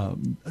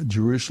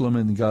 Jerusalem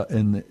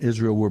and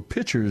Israel were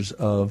pictures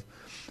of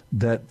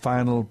that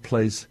final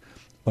place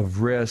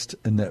of rest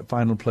and that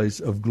final place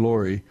of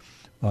glory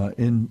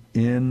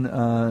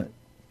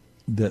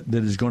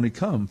that is going to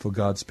come for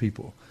God's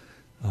people.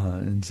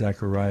 In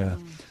Zechariah,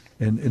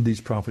 and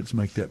these prophets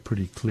make that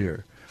pretty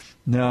clear.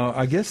 Now,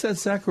 I guess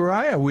that's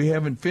Zechariah. We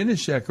haven't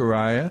finished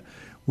Zechariah.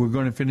 We're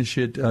going to finish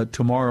it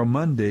tomorrow,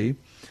 Monday.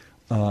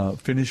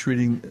 finish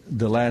reading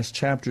the last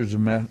chapters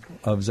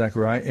of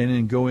Zechariah and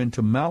then go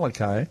into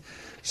Malachi.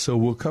 So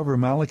we'll cover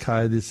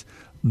Malachi this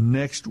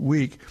next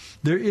week.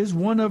 There is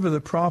one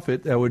other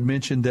prophet I would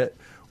mention that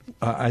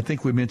I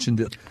think we mentioned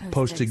it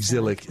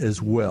post-exilic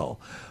as well.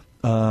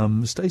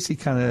 Stacy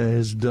kind of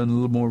has done a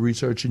little more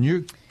research, and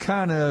you're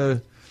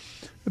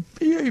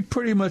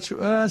pretty much.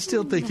 I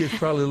still think it's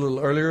probably a little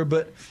earlier,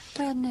 but.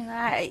 Well,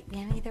 no,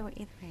 either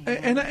way.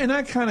 And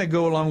I kind of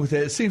go along with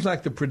that. It seems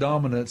like the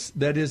predominance,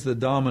 that is the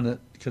dominant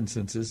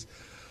consensus.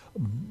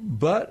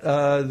 But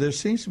there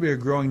seems to be a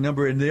growing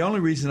number. And the only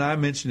reason I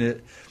mention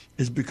it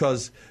is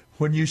because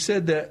when you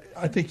said that,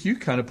 I think you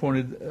kind of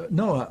pointed, that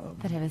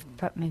it was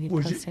maybe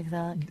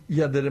post-exilic.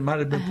 Yeah, that it might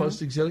have been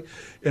post-exilic.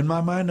 In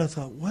my mind, I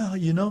thought, well,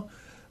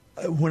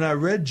 when I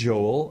read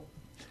Joel,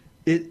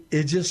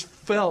 it just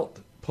felt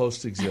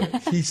post-exilic.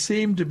 He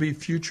seemed to be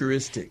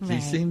futuristic. Right.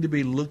 He seemed to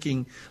be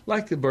looking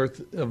like the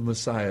birth of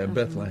Messiah in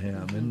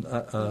Bethlehem. And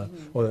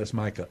that's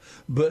Micah.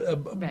 But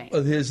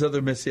his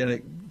other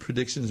messianic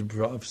predictions and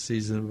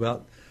prophecies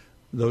about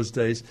those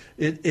days,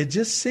 it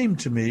just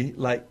seemed to me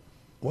like,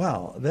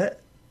 wow,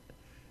 that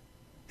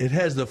it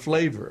has the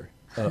flavor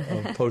of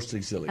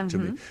post-exilic to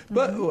me.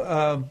 But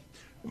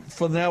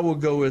for now, we'll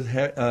go with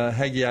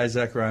Haggai,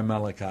 Zechariah,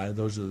 Malachi.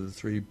 Those are the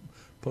three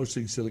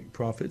post-exilic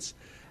prophets.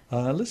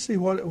 Let's see,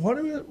 what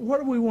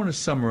do we want to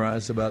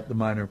summarize about the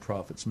minor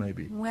prophets,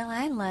 maybe? Well,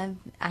 I love,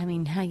 how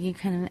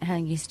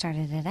you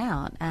started it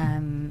out.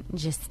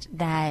 Just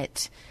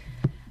that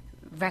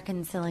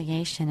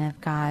reconciliation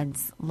of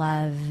God's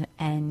love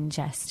and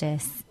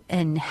justice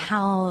and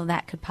how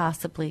that could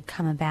possibly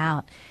come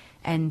about.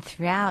 And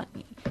throughout,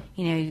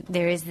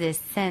 there is this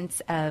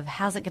sense of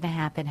how's it going to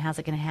happen,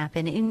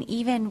 and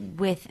even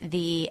with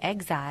the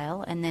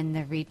exile and then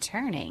the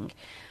returning,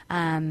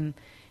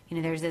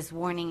 there's this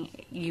warning,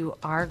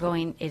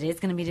 it is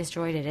going to be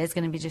destroyed, it is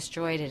going to be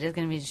destroyed, it is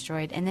going to be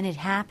destroyed, and then it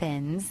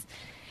happens,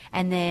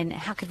 and then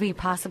how could we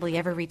possibly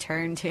ever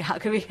return to,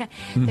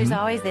 there's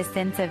always this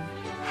sense of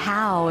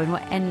how,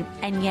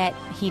 and yet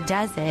he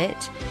does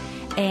it,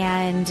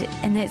 and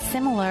it's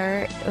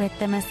similar with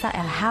the Messiah.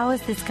 How is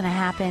this going to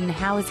happen?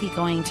 How is he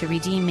going to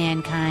redeem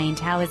mankind?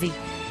 How's he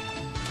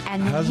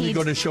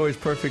going to show his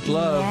perfect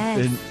love?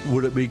 Yes. And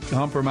would it be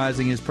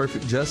compromising his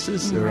perfect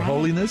justice or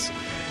holiness?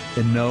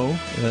 And no,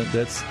 and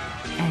it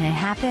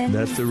happens.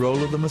 That's the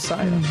role of the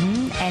Messiah.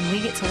 And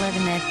we get to live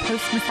in the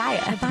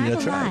post-Messiah. The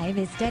Bible Live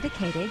is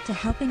dedicated to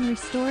helping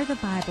restore the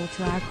Bible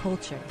to our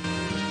culture.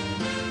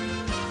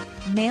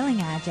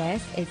 Mailing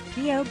address is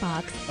P.O.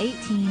 Box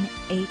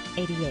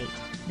 18888.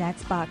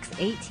 That's Box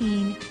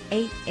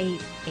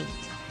 18888.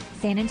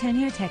 San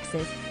Antonio,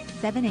 Texas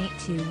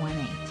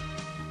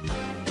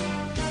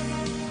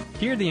 78218.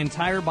 Hear the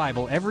entire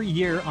Bible every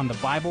year on the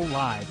Bible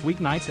Live,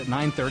 weeknights at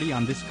 9:30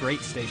 on this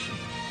great station.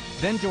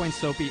 Then join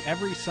Soapy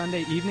every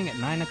Sunday evening at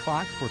 9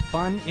 o'clock for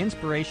fun,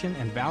 inspiration,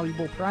 and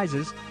valuable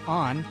prizes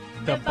on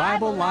the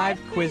Bible Live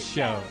Quiz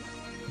Show.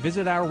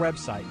 Visit our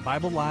website,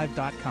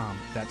 BibleLive.com.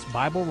 That's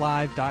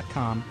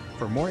BibleLive.com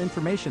for more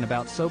information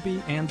about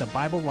Soapy and the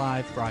Bible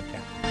Live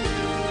broadcast.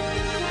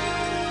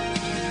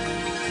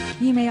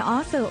 You may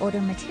also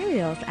order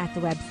materials at the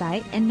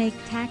website and make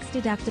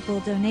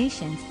tax-deductible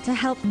donations to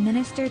help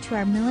minister to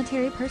our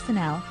military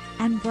personnel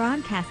and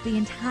broadcast the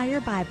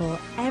entire Bible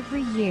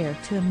every year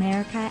to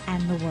America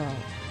and the world.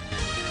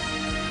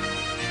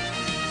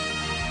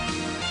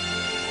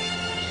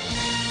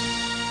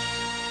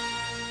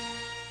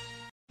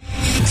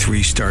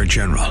 Three-star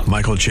General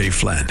Michael J.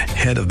 Flynn,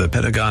 head of the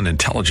Pentagon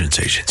Intelligence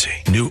Agency,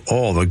 knew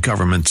all the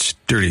government's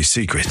dirty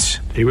secrets.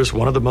 He was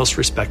one of the most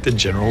respected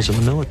generals in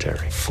the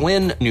military.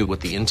 Flynn knew what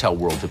the intel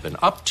world had been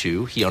up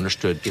to. He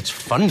understood its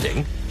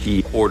funding.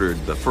 He ordered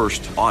the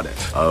first audit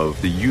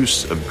of the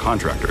use of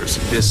contractors.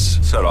 This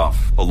set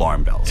off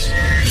alarm bells.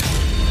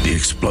 The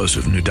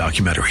explosive new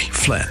documentary,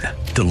 Flynn,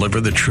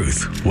 Deliver the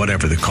Truth,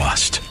 Whatever the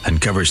Cost,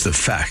 uncovers the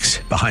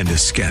facts behind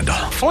this scandal.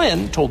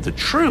 Flynn told the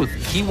truth.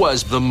 He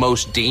was the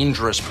most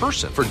dangerous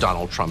person for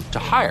Donald Trump to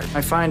hire.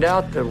 I find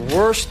out the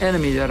worst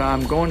enemy that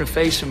I'm going to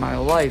face in my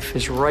life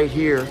is right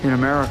here in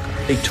America.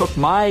 They took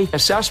my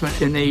assessment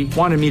and they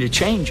wanted me to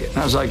change it. And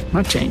I was like, I'm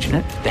not changing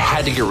it. They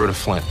had to get rid of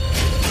Flynn.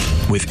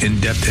 With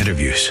in-depth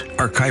interviews,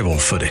 archival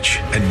footage,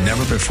 and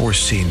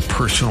never-before-seen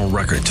personal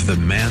records of the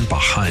man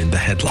behind the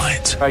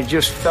headlines. I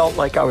just felt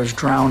like I was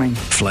drowning.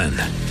 Flynn,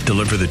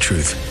 Deliver the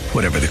Truth,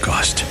 Whatever the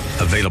Cost.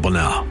 Available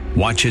now.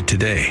 Watch it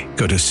today.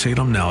 Go to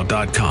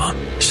salemnow.com.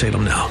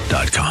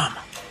 salemnow.com.